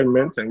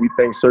environments and we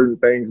think certain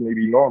things may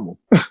be normal.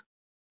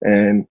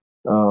 And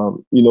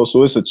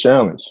so it's a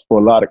challenge for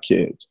a lot of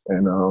kids.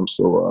 And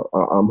so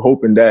I'm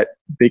hoping that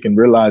they can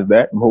realize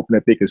that. I'm hoping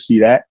that they can see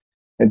that.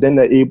 And then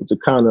they're able to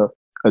kind of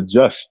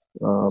adjust.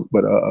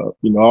 But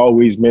I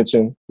always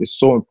mention it's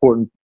so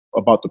important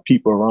about the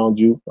people around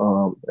you.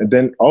 And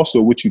then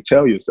also what you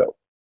tell yourself.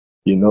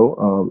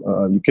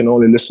 You can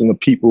only listen to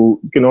people.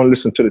 You can only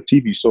listen to the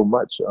TV so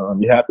much.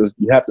 You have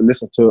to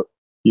listen to,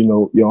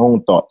 your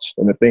own thoughts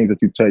and the things that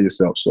you tell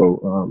yourself.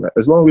 So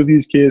as long as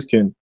these kids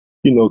can,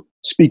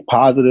 speak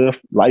positive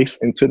life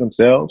into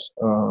themselves.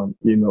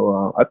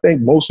 I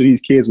think most of these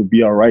kids will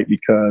be all right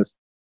because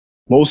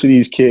most of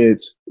these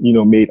kids,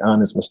 made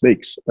honest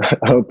mistakes.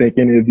 I don't think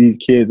any of these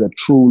kids are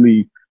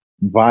truly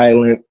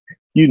violent.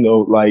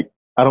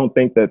 I don't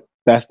think that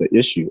that's the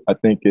issue. I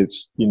think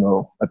it's,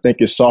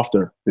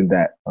 softer than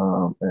that.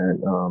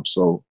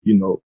 So,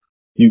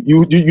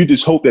 you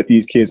just hope that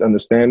these kids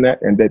understand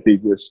that and that they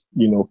just,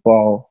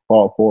 fall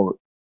forward.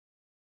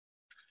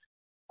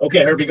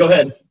 Okay, Herbie, go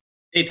ahead.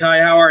 Hey,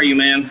 Ty, how are you,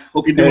 man?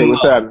 Hope you're doing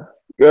what's well. happening?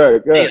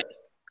 Good. Hey,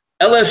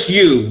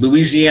 LSU,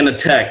 Louisiana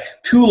Tech,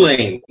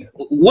 Tulane.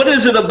 What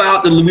is it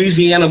about the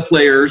Louisiana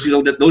players,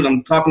 those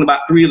I'm talking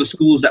about 3 of the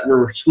schools that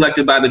were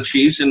selected by the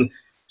Chiefs, and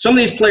some of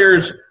these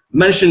players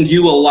mentioned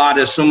you a lot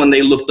as someone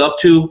they looked up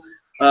to.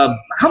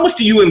 How much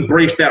do you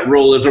embrace that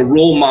role as a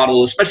role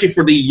model, especially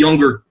for the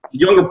younger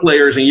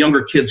players and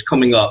younger kids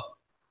coming up?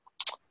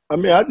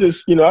 I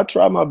just, I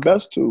try my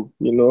best to,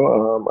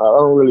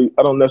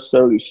 I don't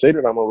necessarily say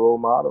that I'm a role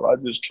model. I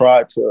just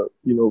try to,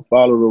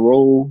 follow the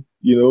role,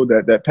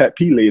 that Pat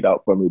P laid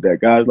out for me, that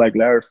guys like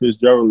Larry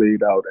Fitzgerald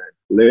laid out,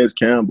 and Les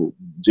Campbell,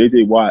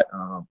 J.J. Watt.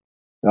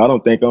 I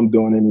don't think I'm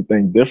doing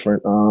anything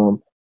different.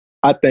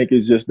 I think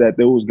it's just that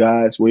those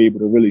guys were able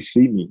to really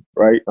see me,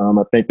 right?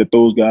 I think that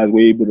those guys were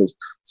able to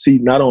see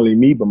not only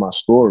me, but my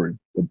story,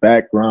 the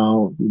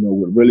background,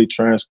 what really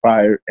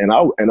transpired. And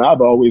I've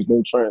always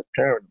been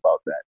transparent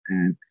about that.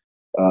 And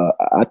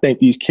I think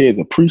these kids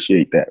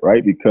appreciate that,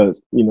 right?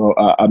 Because,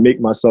 I make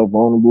myself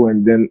vulnerable,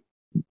 and then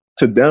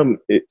to them,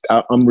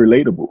 I'm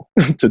relatable.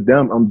 To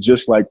them, I'm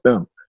just like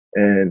them.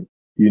 And,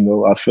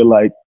 I feel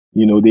like,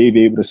 they've been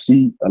able to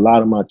see a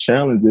lot of my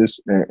challenges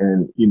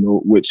and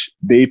which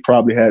they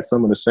probably had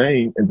some of the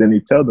same, and then they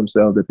tell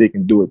themselves that they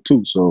can do it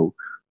too. So,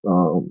 I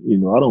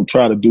don't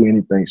try to do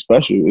anything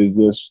special. It's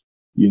just,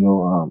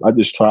 I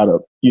just try to,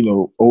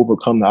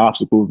 overcome the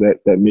obstacles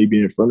that may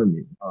be in front of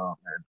me.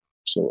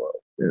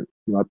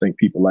 I think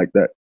people like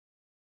that.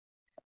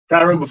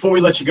 Tyrann, before we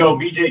let you go,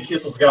 BJ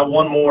Kissel's got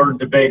one more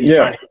debate he's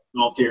trying to get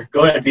involved here.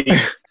 Go ahead,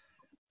 BJ.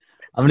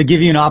 I'm going to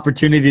give you an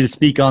opportunity to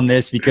speak on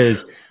this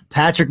because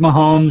Patrick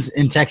Mahomes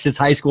in Texas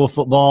high school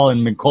football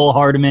and Nicole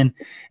Hardeman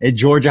at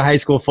Georgia high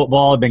school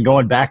football have been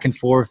going back and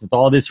forth with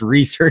all this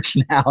research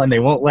now, and they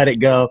won't let it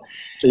go.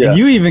 Yeah. And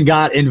you even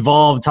got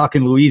involved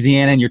talking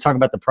Louisiana, and you're talking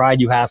about the pride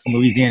you have from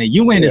Louisiana.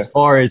 You went as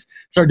far as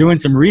start doing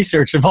some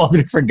research of all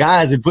the different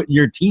guys and putting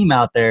your team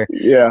out there.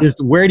 Yeah. Just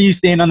where do you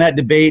stand on that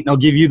debate? And I'll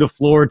give you the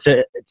floor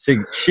to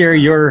share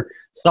your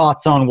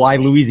thoughts on why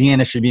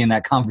Louisiana should be in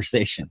that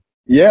conversation.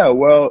 Yeah,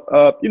 well,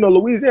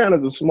 Louisiana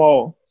is a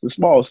small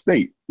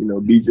state,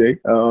 BJ.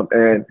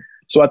 And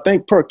so I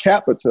think per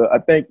capita, I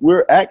think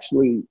we're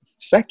actually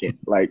second,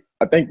 like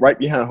I think right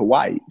behind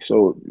Hawaii.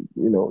 So,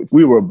 if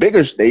we were a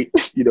bigger state,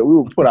 we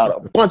would put out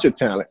a bunch of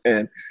talent.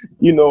 And,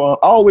 I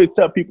always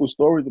tell people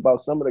stories about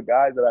some of the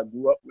guys that I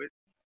grew up with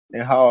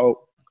and how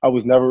I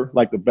was never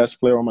like the best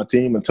player on my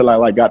team until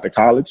I got to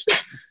college,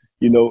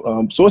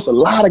 So it's a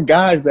lot of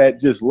guys that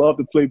just love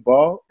to play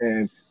ball.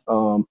 And,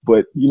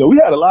 but we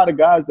had a lot of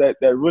guys that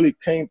really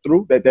came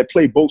through that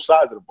play both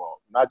sides of the ball,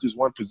 not just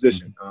one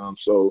position.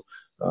 So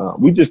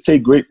we just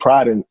take great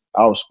pride in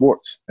our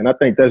sports, and I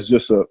think that's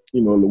just a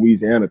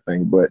Louisiana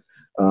thing. But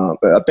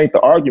I think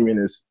the argument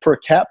is per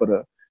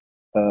capita,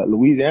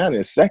 Louisiana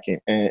is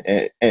second,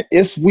 and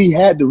if we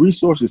had the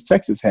resources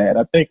Texas had,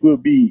 I think we'll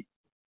be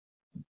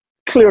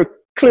clear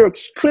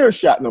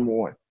shot number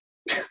one.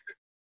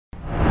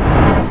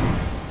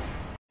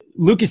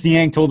 Lucas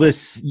Niang told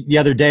us the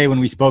other day when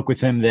we spoke with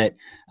him that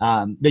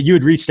that you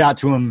had reached out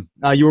to him.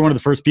 You were one of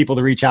the first people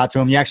to reach out to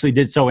him. You actually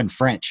did so in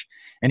French,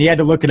 and he had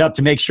to look it up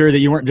to make sure that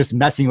you weren't just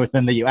messing with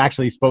him, that you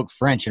actually spoke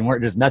French and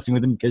weren't just messing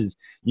with him because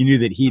you knew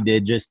that he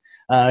did. Just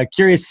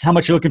curious how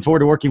much you're looking forward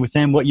to working with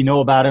him, what you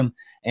know about him,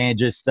 and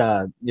just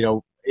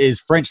is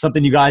French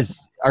something you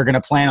guys are going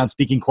to plan on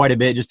speaking quite a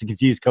bit just to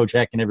confuse Coach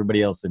Heck and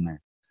everybody else in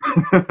there?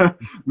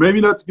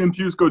 Maybe not to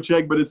confuse Coach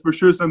Heck, but it's for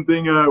sure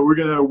something we're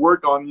going to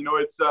work on.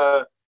 It's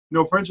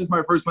French is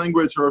my first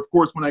language, or of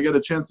course, when I get a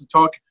chance to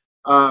talk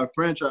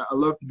French, I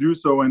love to do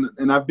so.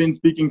 And I've been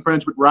speaking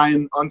French with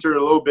Ryan Hunter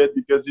a little bit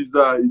because he's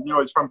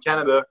he's from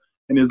Canada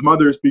and his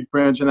mother speaks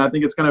French, and I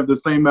think it's kind of the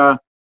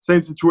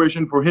same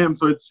situation for him.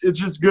 So it's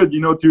just good,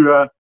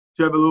 to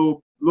have a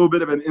little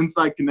bit of an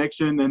inside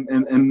connection.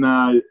 And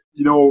I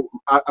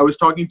was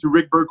talking to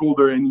Rick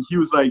Burkholder, and he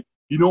was like,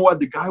 you know what,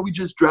 the guy we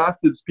just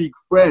drafted speak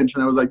French.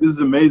 And I was like, this is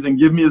amazing.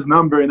 Give me his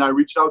number. And I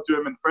reached out to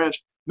him in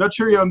French. Not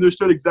sure he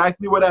understood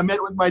exactly what I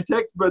meant with my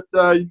text, but,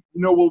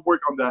 we'll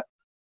work on that.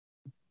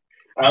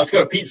 Let's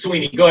go to Pete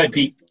Sweeney. Go ahead,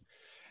 Pete.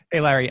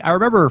 Hey, Larry, I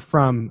remember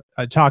from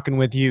talking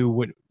with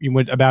you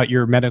about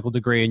your medical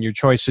degree and your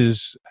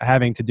choices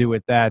having to do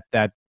with that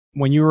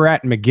when you were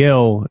at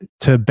McGill,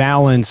 to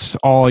balance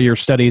all your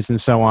studies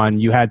and so on,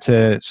 you had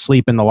to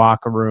sleep in the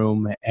locker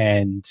room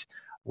and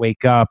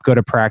wake up, go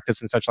to practice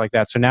and such like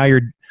that. So now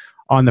you're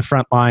on the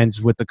front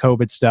lines with the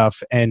COVID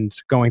stuff and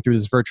going through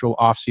this virtual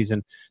off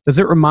season. Does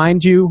it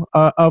remind you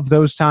of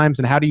those times,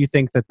 and how do you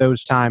think that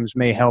those times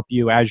may help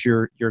you as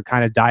you're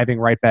kind of diving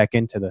right back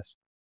into this?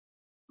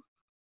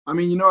 I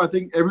mean, I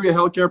think every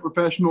healthcare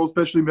professional,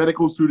 especially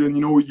medical student,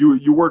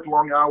 you work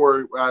long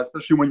hours,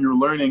 especially when you're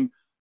learning.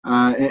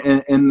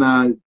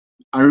 I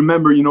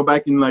remember,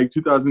 back in like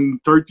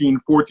 2013,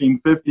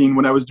 14, 15,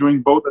 when I was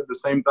doing both at the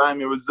same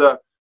time, it was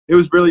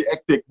really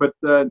hectic, but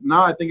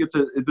now I think it's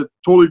a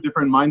totally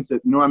different mindset.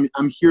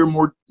 I'm here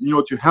more,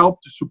 to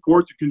help, to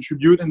support, to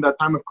contribute in that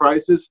time of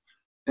crisis.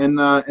 And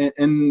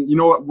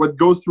what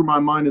goes through my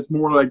mind is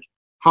more like,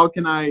 how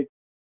can I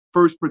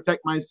first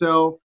protect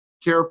myself,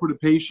 care for the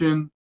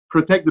patient,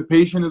 protect the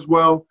patient as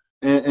well,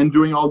 and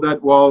doing all that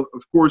while,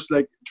 of course,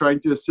 like trying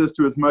to assist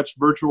to as much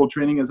virtual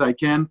training as I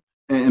can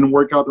and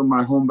work out on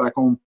my home back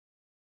home.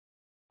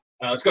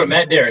 Let's go to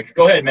Matt Derrick.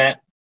 Go ahead,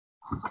 Matt.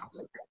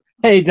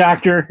 Hey,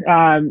 Doctor.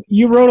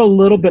 You wrote a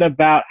little bit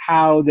about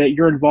how that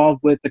you're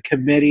involved with the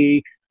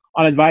committee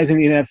on advising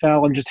the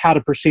NFL and just how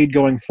to proceed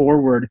going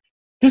forward.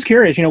 Just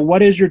curious,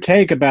 what is your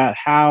take about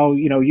how,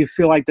 you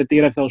feel like that the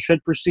NFL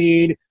should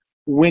proceed,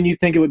 when you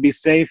think it would be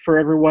safe for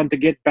everyone to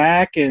get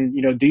back, and,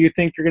 do you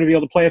think you're going to be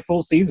able to play a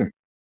full season?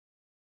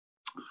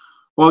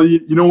 Well,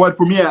 you know what?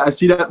 For me, I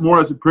see that more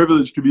as a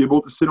privilege to be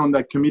able to sit on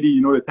that committee,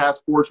 the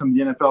task force from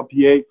the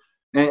NFLPA.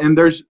 And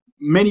there's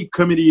many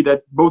committee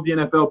that both the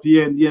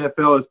NFLPA and the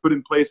NFL has put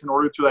in place in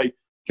order to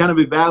kind of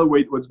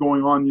evaluate what's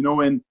going on,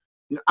 and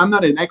I'm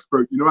not an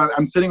expert,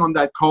 I'm sitting on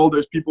that call.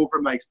 There's people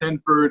from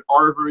Stanford,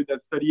 Harvard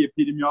that study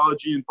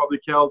epidemiology and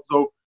public health.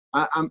 So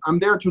I'm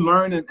there to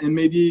learn and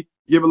maybe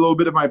give a little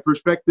bit of my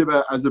perspective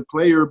as a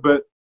player,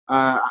 but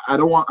I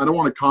don't want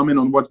to comment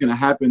on what's going to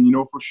happen.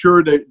 For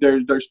sure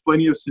there's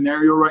plenty of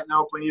scenario right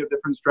now, plenty of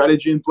different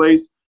strategy in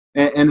place,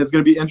 and it's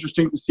going to be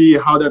interesting to see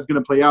how that's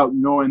going to play out,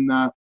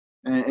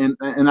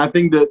 And I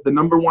think that the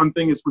number one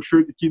thing is for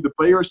sure to keep the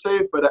players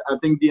safe, but I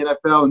think the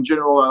NFL in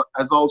general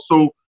has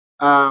also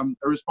a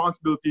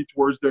responsibility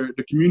towards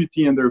the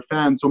community and their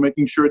fans. So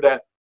making sure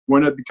that we're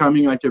not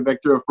becoming like a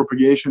vector of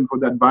propagation for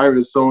that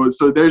virus. So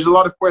there's a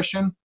lot of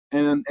question.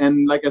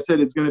 and like I said,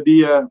 it's going to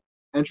be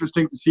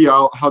interesting to see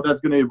how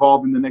that's going to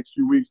evolve in the next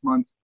few weeks,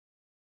 months.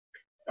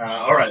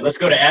 All right, let's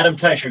go to Adam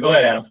Teicher. Go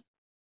ahead, Adam.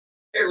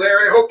 Hey,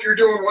 Larry, I hope you're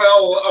doing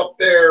well up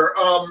there.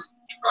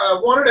 I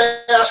wanted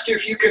to ask you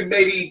if you can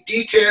maybe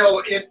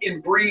detail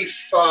in brief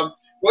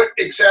what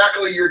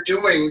exactly you're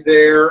doing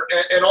there,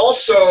 and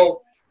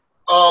also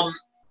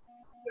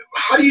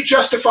how do you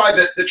justify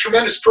the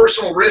tremendous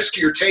personal risk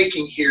you're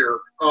taking here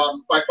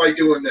by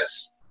doing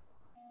this?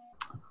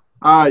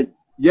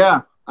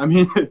 Yeah, I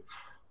mean,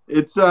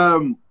 it's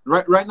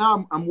right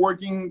now I'm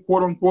working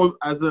quote unquote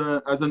as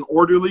an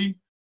orderly.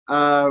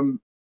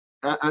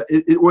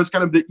 It was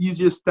kind of the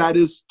easiest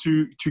status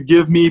to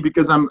give me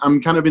because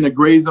I'm kind of in a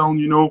gray zone,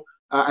 you know.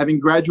 Having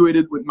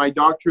graduated with my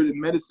doctorate in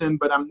medicine,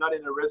 but I'm not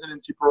in a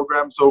residency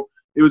program, so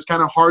it was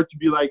kind of hard to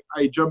be like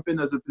I jump in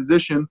as a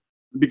physician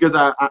because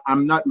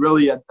I'm not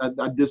really at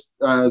this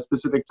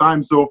specific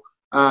time. So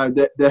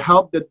the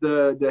help that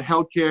the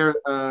healthcare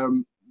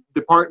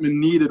department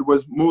needed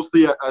was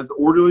mostly as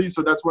orderly,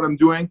 so that's what I'm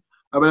doing.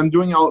 But I'm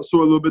doing also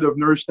a little bit of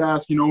nurse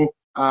task, you know,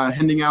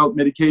 handing out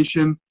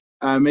medication.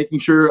 Making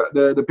sure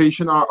the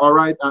patient are all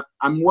right.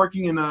 I'm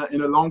working in a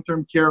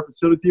long-term care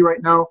facility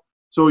right now,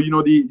 so you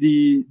know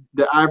the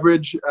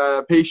average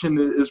patient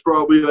is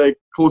probably like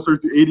closer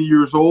to 80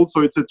 years old.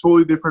 So it's a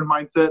totally different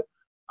mindset.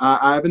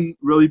 I haven't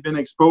really been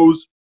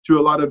exposed to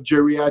a lot of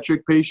geriatric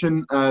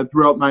patient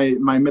throughout my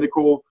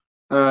medical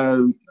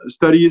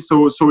studies.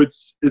 So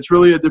it's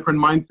really a different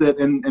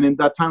mindset. And in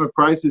that time of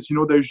crisis, you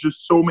know, there's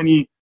just so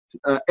many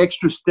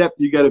extra steps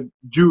you got to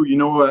do, you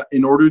know,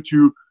 in order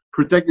to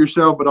protect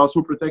yourself, but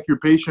also protect your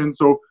patient.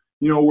 So,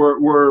 you know,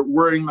 we're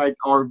wearing like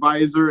our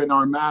visor and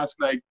our mask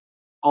like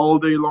all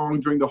day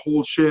long during the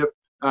whole shift,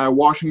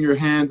 washing your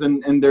hands.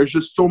 And there's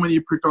just so many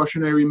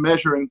precautionary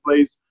measures in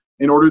place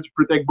in order to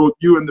protect both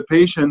you and the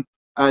patient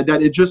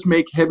that it just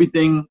makes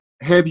everything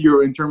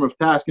heavier in terms of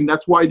task. And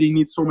that's why they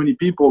need so many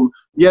people.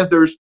 Yes,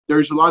 there's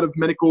a lot of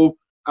medical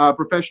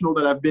professionals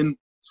that have been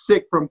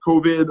sick from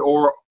COVID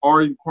or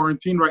are in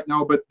quarantine right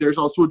now, but there's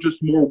also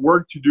just more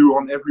work to do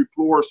on every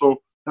floor.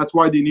 So that's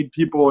why they need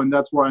people, and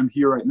that's why I'm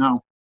here right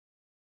now.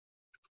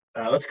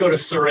 Let's go to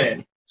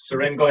Tyrann.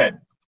 Tyrann, go ahead.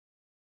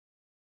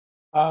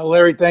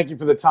 Larry, thank you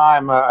for the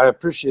time. I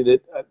appreciate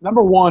it.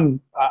 Number one,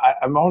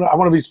 I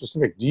want to be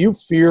specific. Do you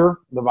fear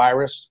the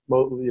virus,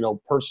 you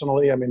know,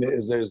 personally? I mean,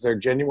 is there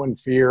genuine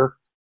fear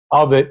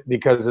of it?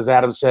 Because as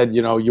Adam said,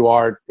 you know, you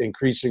are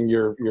increasing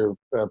your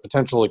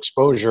potential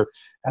exposure.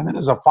 And then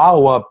as a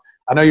follow-up,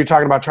 I know you're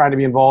talking about trying to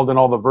be involved in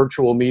all the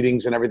virtual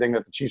meetings and everything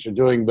that the Chiefs are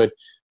doing, but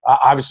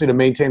obviously to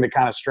maintain the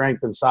kind of strength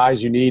and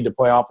size you need to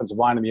play offensive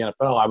line in the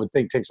NFL, I would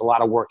think takes a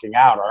lot of working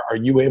out. Are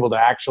you able to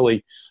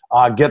actually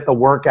get the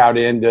workout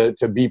in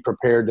to be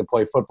prepared to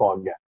play football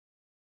again?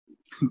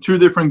 Two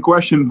different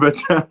questions,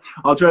 but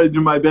I'll try to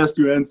do my best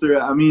to answer.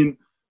 I mean,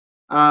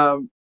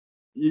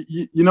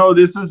 you know,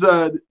 this is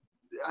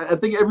I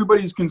think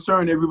everybody's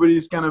concerned.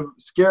 Everybody's kind of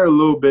scared a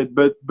little bit,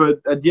 but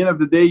at the end of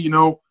the day, you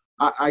know,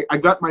 I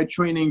got my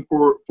training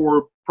for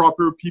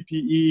proper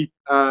PPE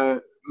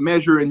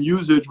measure and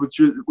usage,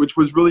 which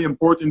was really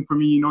important for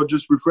me, you know,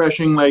 just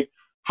refreshing like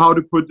how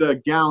to put a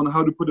gown,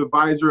 how to put a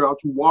visor, how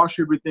to wash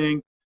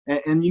everything,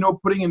 and you know,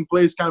 putting in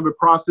place kind of a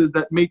process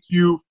that makes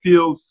you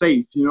feel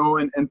safe, you know.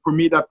 And for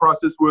me, that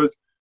process was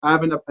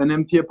having an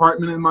empty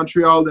apartment in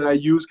Montreal that I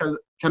use kind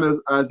of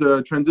as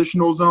a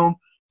transitional zone.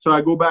 So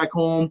I go back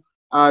home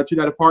to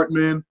that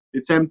apartment.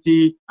 It's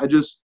empty. I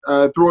just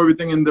throw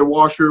everything in the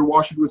washer,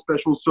 wash it with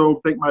special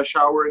soap, take my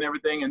shower and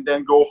everything, and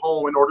then go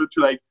home in order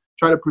to like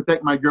try to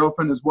protect my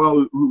girlfriend as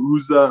well,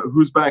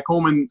 who's back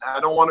home, and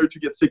I don't want her to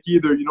get sick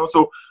either, you know.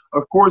 So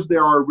of course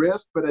there are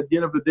risks, but at the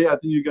end of the day, I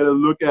think you got to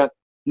look at,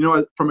 you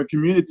know, from a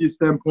community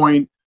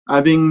standpoint,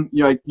 having,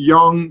 you know, like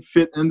young,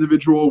 fit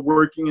individual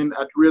working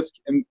at risk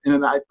in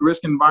an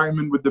at-risk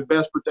environment with the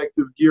best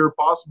protective gear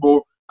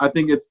possible. I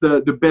think it's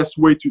the best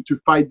way to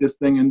fight this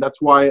thing, and that's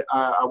why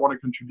I want to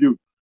contribute.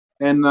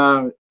 And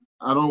I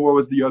don't know what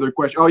was the other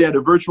question. Oh yeah,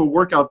 the virtual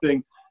workout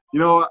thing.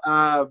 You know,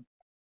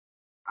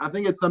 I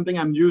think it's something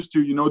I'm used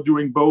to, you know,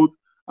 doing both.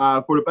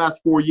 For the past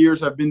 4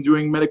 years, I've been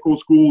doing medical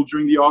school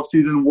during the off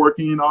season,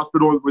 working in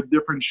hospital with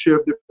different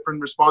shifts,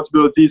 different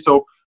responsibilities.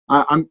 So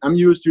I'm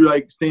used to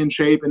like stay in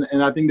shape,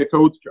 and I think the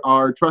coach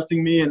are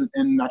trusting me,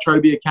 and I try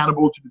to be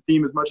accountable to the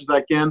team as much as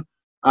I can.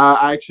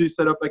 I actually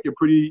set up like a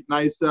pretty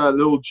nice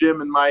little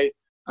gym in my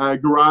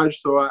garage,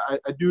 so I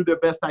do the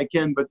best I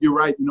can. But you're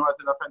right, you know, as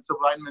an offensive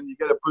lineman, you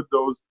got to put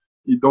those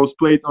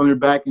plates on your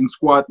back and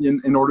squat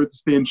in order to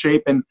stay in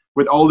shape. And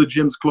with all the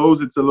gyms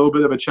closed, it's a little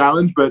bit of a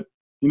challenge. But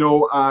you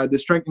know, the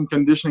strength and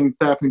conditioning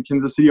staff in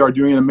Kansas City are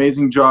doing an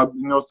amazing job,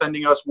 you know,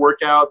 sending us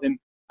workout. And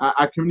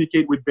I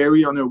communicate with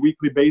Barry on a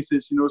weekly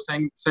basis, you know,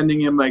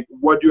 sending him like,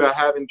 what do I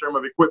have in terms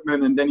of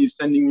equipment, and then he's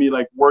sending me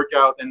like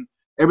workout, and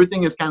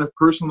everything is kind of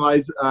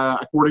personalized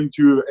according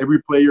to every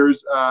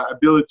player's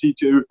ability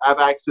to have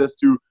access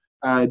to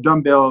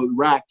dumbbell,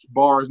 rack,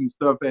 bars, and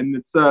stuff.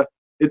 And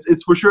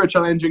it's for sure a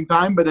challenging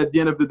time, but at the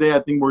end of the day,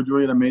 I think we're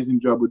doing an amazing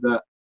job with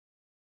that.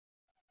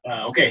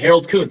 Okay,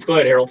 Harold Kuntz. Go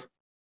ahead, Harold.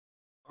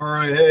 All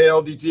right. Hey,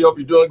 LDT. Hope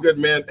you're doing good,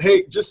 man.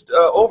 Hey, just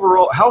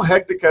overall, how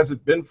hectic has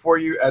it been for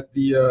you at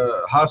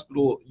the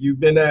hospital you've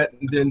been at?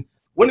 And then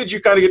when did you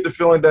kind of get the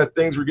feeling that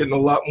things were getting a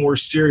lot more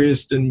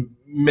serious than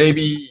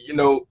maybe,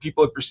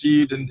 people have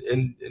perceived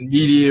in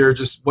media or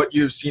just what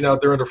you've seen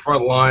out there on the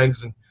front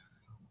lines? And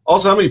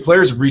also, how many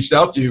players have reached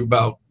out to you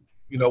about,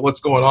 what's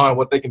going on,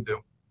 what they can do?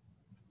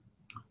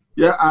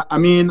 Yeah, I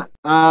mean,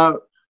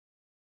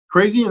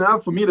 crazy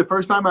enough, for me, the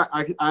first time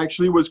I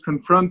actually was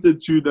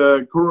confronted to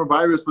the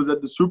coronavirus was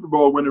at the Super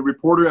Bowl when a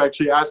reporter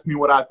actually asked me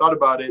what I thought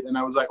about it. And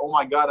I was like, oh,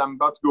 my God, I'm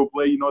about to go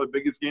play, the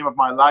biggest game of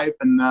my life.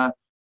 And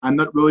I'm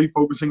not really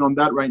focusing on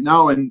that right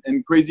now. And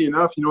crazy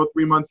enough,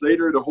 3 months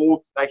later, the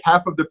whole,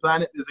 half of the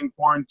planet is in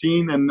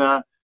quarantine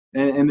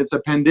and it's a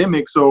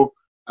pandemic. So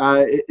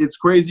it's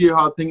crazy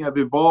how things have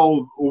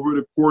evolved over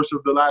the course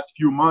of the last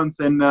few months.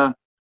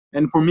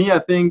 And for me, I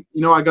think,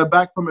 I got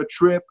back from a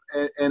trip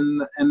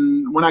and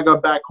when I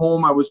got back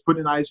home, I was put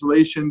in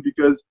isolation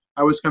because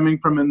I was coming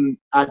from an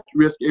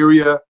at-risk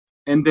area.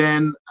 And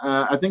then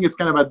I think it's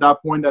kind of at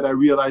that point that I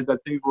realized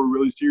that things were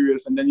really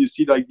serious. And then you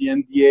see the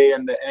NBA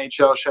and the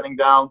NHL shutting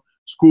down,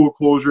 school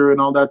closure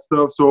and all that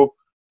stuff. So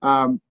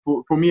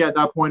for me at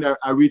that point,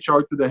 I reached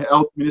out to the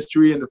health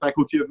ministry and the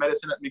faculty of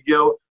medicine at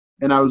McGill.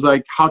 And I was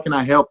like, how can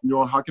I help?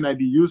 How can I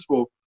be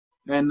useful?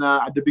 And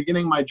at the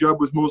beginning, my job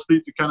was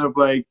mostly to kind of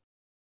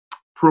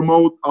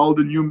promote all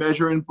the new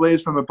measure in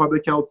place from a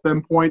public health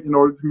standpoint in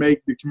order to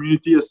make the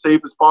community as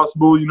safe as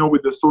possible,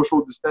 with the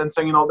social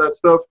distancing and all that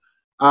stuff.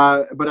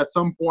 But at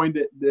some point,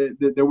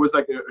 there was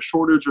a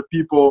shortage of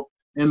people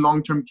in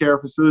long-term care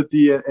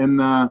facility,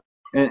 and I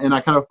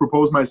kind of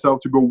proposed myself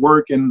to go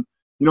work. And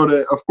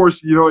of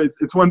course,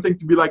 it's one thing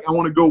to be like, I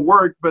want to go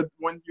work, but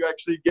when you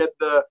actually get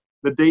the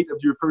date of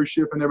your first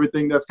shift and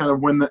everything, that's kind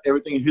of when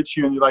everything hits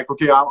you, and you're like,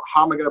 okay, how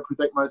am I going to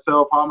protect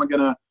myself? How am I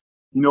going to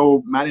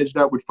manage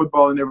that with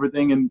football and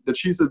everything? And the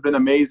Chiefs have been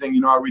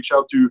amazing. I reached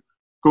out to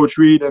Coach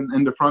Reid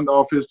and the front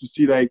office to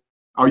see,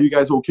 are you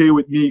guys okay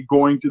with me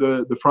going to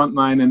the front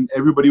line? And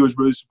everybody was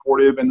really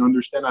supportive and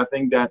understand. I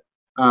think that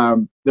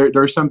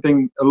there's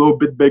something a little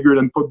bit bigger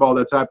than football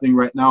that's happening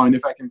right now. And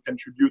if I can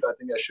contribute, I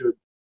think I should.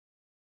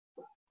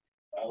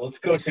 Let's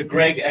go to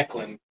Greg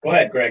Eklund. Go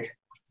ahead, Greg.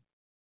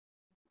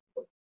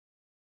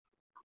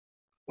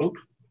 Oop.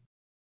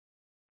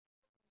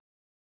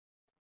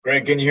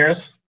 Greg, can you hear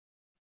us?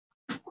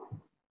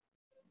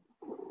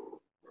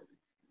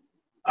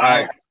 All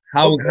right.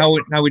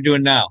 How we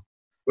doing now?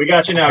 We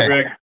got you now, okay.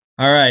 Greg.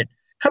 All right.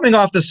 Coming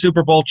off the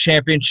Super Bowl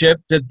championship,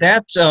 did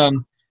that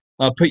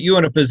put you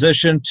in a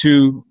position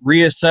to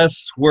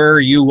reassess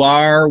where you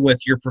are with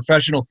your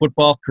professional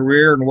football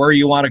career and where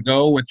you want to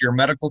go with your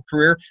medical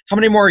career? How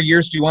many more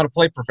years do you want to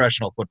play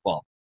professional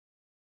football?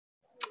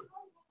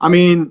 I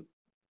mean,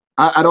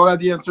 I don't have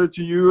the answer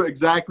to you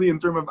exactly in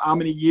terms of how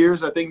many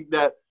years. I think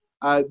that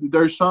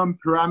there's some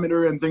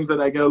parameter and things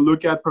that I got to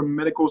look at from a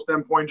medical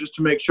standpoint just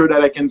to make sure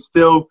that I can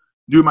still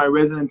do my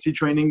residency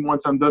training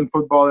once I'm done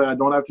football and I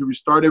don't have to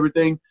restart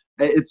everything.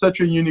 It's such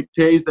a unique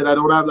case that I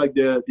don't have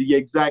the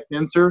exact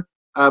answer.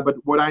 But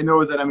what I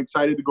know is that I'm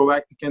excited to go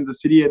back to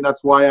Kansas City, and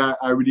that's why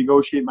I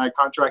renegotiate my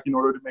contract in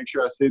order to make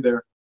sure I stay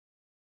there.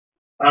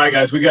 All right,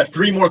 guys, we got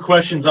 3 more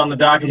questions on the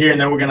docket here, and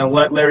then we're going to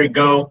let Larry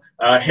go.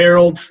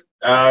 Harold,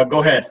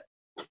 go ahead.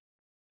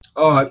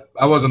 Oh,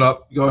 I wasn't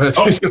up. Go ahead.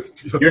 Oh,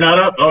 you're not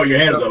up? Oh, your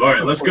hand's up. All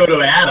right, let's go to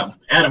Adam.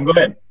 Adam, go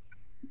ahead.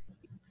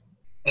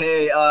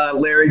 Hey,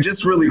 Larry,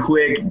 just really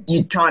quick,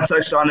 you kind of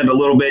touched on it a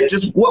little bit.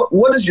 Just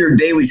what does your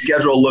daily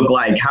schedule look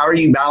like? How are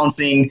you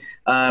balancing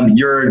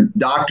your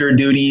doctor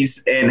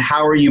duties, and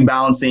how are you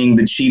balancing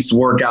the Chiefs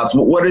workouts?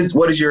 What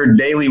is your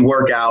daily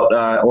workout,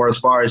 or as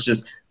far as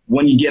just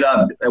when you get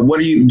up, what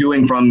are you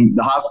doing from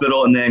the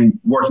hospital and then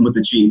working with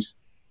the Chiefs?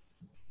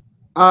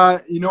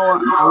 I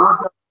work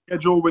out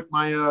schedule with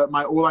my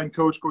O-line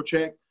coach, Coach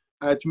Eck,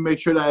 to make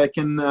sure that I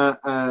can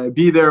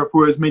be there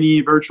for as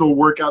many virtual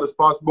workouts as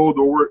possible.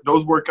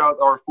 Those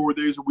workouts are 4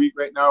 days a week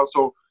right now,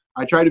 so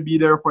I try to be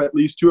there for at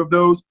least 2 of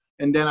those,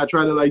 and then I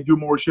try to do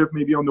more shift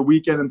maybe on the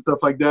weekend and stuff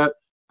like that.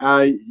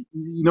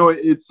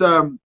 It's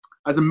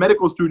as a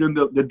medical student,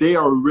 the day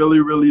are really,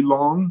 really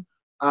long,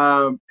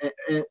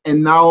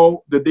 and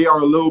now the day are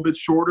a little bit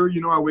shorter.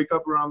 I wake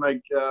up around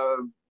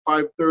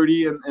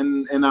 5:30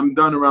 and I'm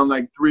done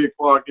around 3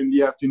 o'clock in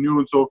the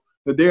afternoon. So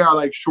the day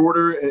are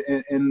shorter,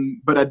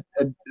 but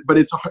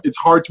it's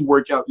hard to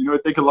work out.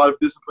 It takes a lot of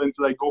discipline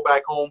to go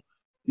back home,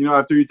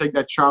 after you take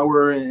that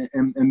shower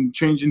and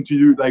change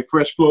into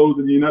fresh clothes,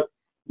 and you're not,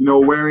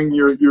 wearing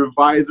your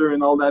visor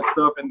and all that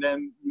stuff, and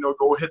then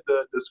go hit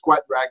the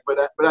squat rack. But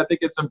I think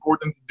it's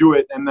important to do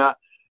it, and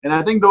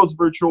I think those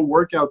virtual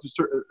workouts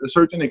to a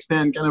certain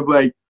extent kind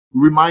of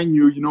remind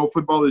you,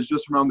 football is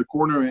just around the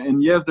corner.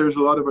 And yes, there's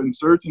a lot of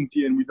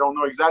uncertainty and we don't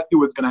know exactly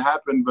what's going to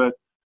happen, but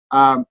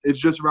it's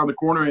just around the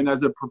corner. And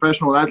as a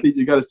professional athlete,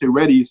 you got to stay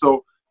ready.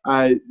 So,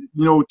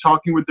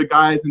 talking with the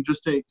guys and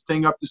just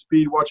staying up to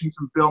speed, watching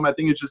some film, I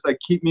think it's just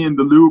keep me in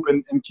the loop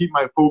and keep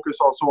my focus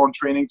also on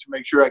training to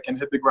make sure I can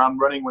hit the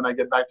ground running when I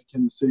get back to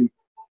Kansas City.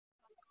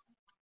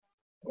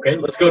 Okay,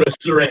 let's go to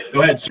Tyrann.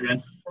 Go ahead,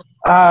 Tyrann.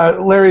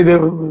 Larry,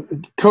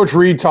 Coach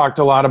Reid talked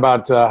a lot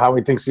about how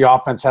he thinks the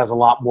offense has a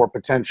lot more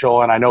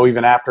potential. And I know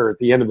even after at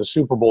the end of the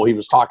Super Bowl, he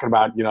was talking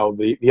about,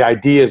 the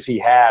ideas he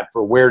had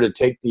for where to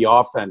take the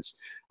offense.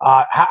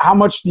 How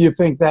much do you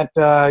think that,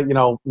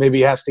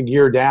 maybe has to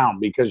gear down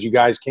because you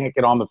guys can't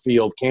get on the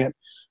field, can't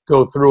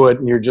go through it,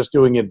 and you're just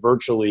doing it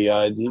virtually?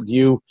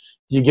 Do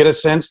you get a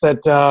sense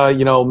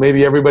that,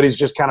 maybe everybody's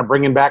just kind of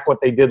bringing back what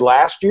they did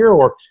last year,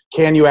 or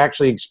can you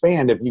actually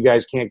expand if you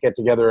guys can't get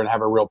together and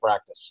have a real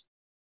practice?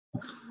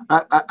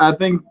 I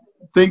think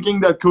thinking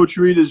that Coach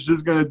Reid is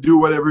just going to do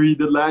whatever he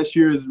did last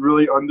year is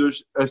really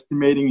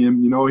underestimating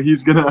him.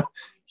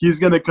 He's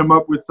gonna come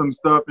up with some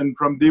stuff, and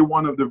from day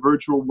one of the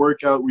virtual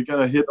workout, we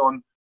kind of hit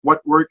on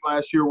what worked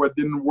last year, what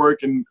didn't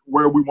work, and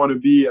where we want to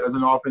be as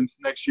an offense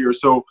next year.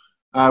 So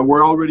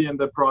we're already in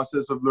the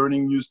process of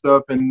learning new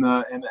stuff, and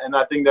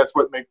I think that's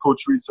what makes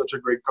Coach Reid such a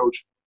great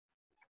coach.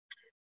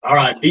 All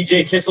right,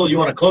 BJ Kissel, you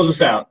want to close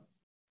us out?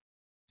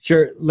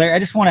 Sure, Larry. I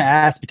just want to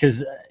ask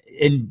because.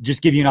 And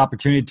just give you an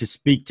opportunity to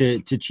speak to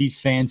Chiefs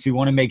fans who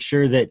want to make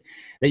sure that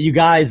you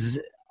guys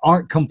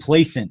aren't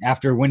complacent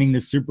after winning the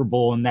Super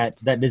Bowl, and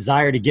that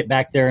desire to get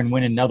back there and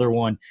win another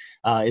one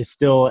is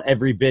still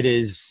every bit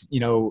as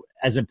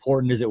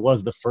important as it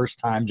was the first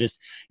time. Just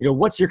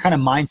what's your kind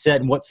of mindset,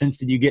 and what sense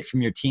did you get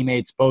from your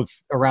teammates both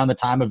around the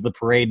time of the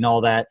parade and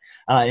all that,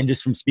 and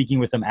just from speaking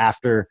with them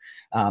after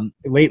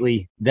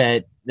lately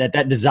that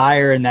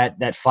desire and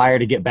that fire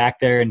to get back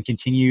there and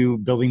continue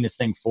building this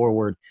thing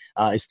forward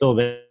is still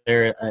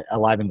there,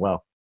 alive and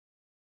well?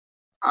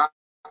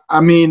 I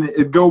mean,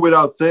 it go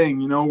without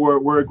saying,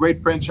 we're a great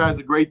franchise,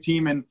 a great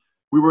team, and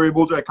we were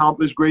able to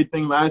accomplish great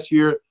thing last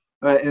year.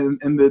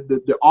 And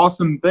the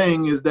awesome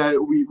thing is that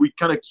we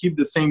kind of keep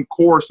the same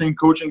core, same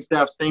coaching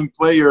staff, same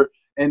player,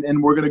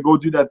 and we're going to go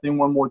do that thing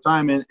one more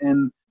time.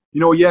 And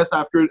yes,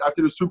 after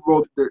the Super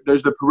Bowl,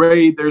 there's the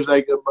parade, there's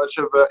like a bunch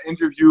of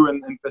interview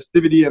and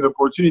festivity and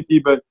opportunity.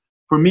 But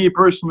for me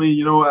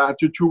personally,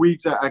 after 2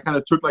 weeks, I kind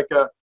of took like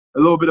a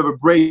little bit of a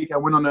break. I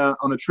went on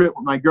a trip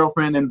with my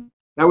girlfriend, and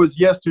that was,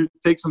 yes, to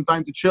take some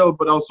time to chill,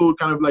 but also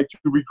kind of like to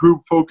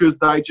regroup, focus,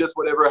 digest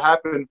whatever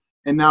happened,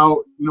 and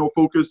now,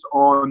 focus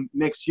on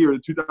next year, the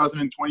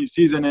 2020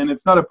 season. And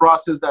it's not a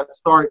process that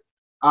starts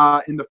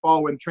in the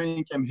fall when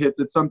training camp hits.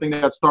 It's something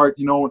that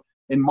starts,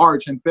 in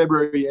March and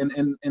February.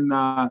 And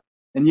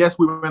yes,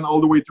 we went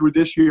all the way through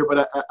this year,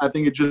 but I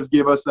think it just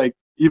gave us like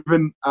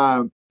even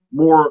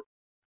more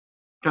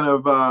kind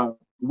of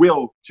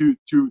will to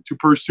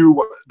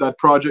pursue that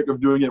project of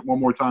doing it one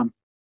more time.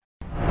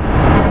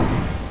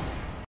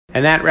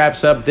 And that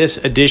wraps up this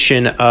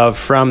edition of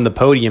From the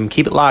Podium.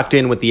 Keep it locked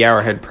in with the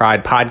Arrowhead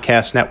Pride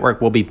Podcast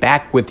Network. We'll be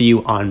back with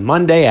you on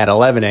Monday at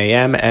 11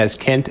 a.m. as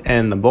Kent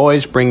and the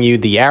boys bring you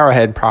the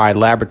Arrowhead Pride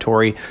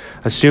Laboratory.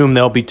 Assume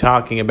they'll be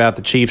talking about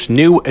the Chiefs'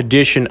 new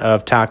edition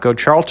of Taco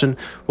Charlton.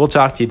 We'll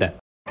talk to you then.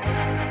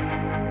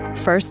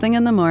 First thing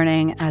in the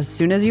morning, as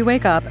soon as you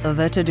wake up,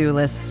 the to-do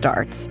list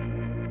starts.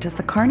 Does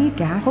the car need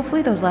gas?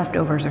 Hopefully those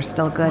leftovers are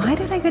still good. Why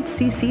did I get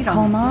CC'd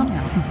on Mom?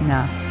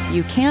 No.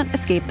 You can't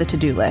escape the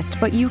to-do list,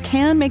 but you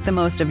can make the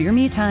most of your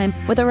me time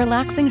with a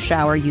relaxing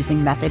shower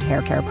using Method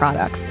hair care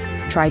products.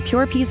 Try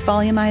Pure Peace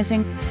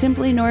Volumizing,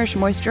 Simply Nourish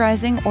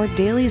Moisturizing, or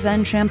Daily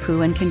Zen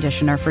Shampoo and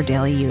Conditioner for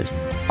daily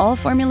use. All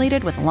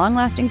formulated with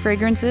long-lasting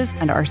fragrances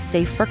and are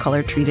safe for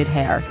color-treated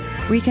hair.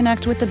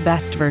 Reconnect with the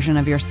best version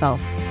of yourself.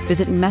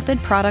 Visit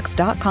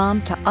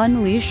methodproducts.com to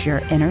unleash your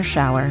inner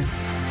shower.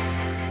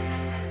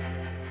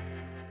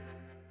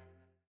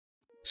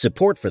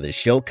 Support for this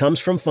show comes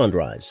from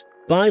Fundrise.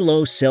 Buy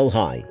low, sell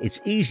high. It's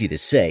easy to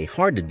say,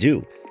 hard to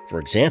do. For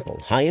example,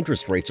 high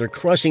interest rates are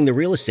crushing the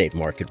real estate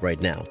market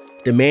right now.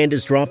 Demand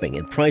is dropping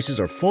and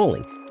prices are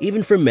falling,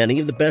 even for many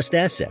of the best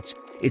assets.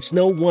 It's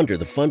no wonder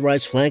the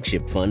Fundrise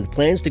Flagship Fund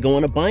plans to go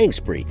on a buying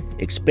spree,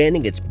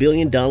 expanding its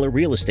billion-dollar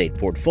real estate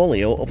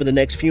portfolio over the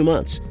next few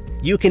months.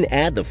 You can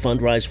add the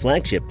Fundrise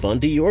Flagship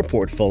Fund to your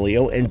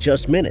portfolio in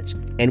just minutes,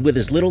 and with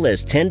as little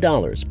as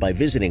 $10 by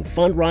visiting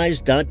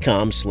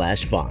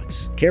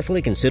fundrise.com/Fox.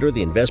 Carefully consider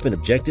the investment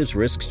objectives,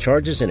 risks,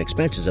 charges, and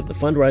expenses of the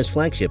Fundrise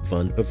Flagship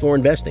Fund before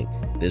investing.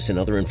 This and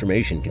other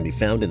information can be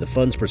found in the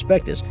fund's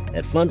prospectus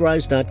at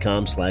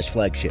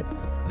fundrise.com/flagship.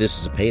 This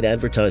is a paid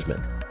advertisement.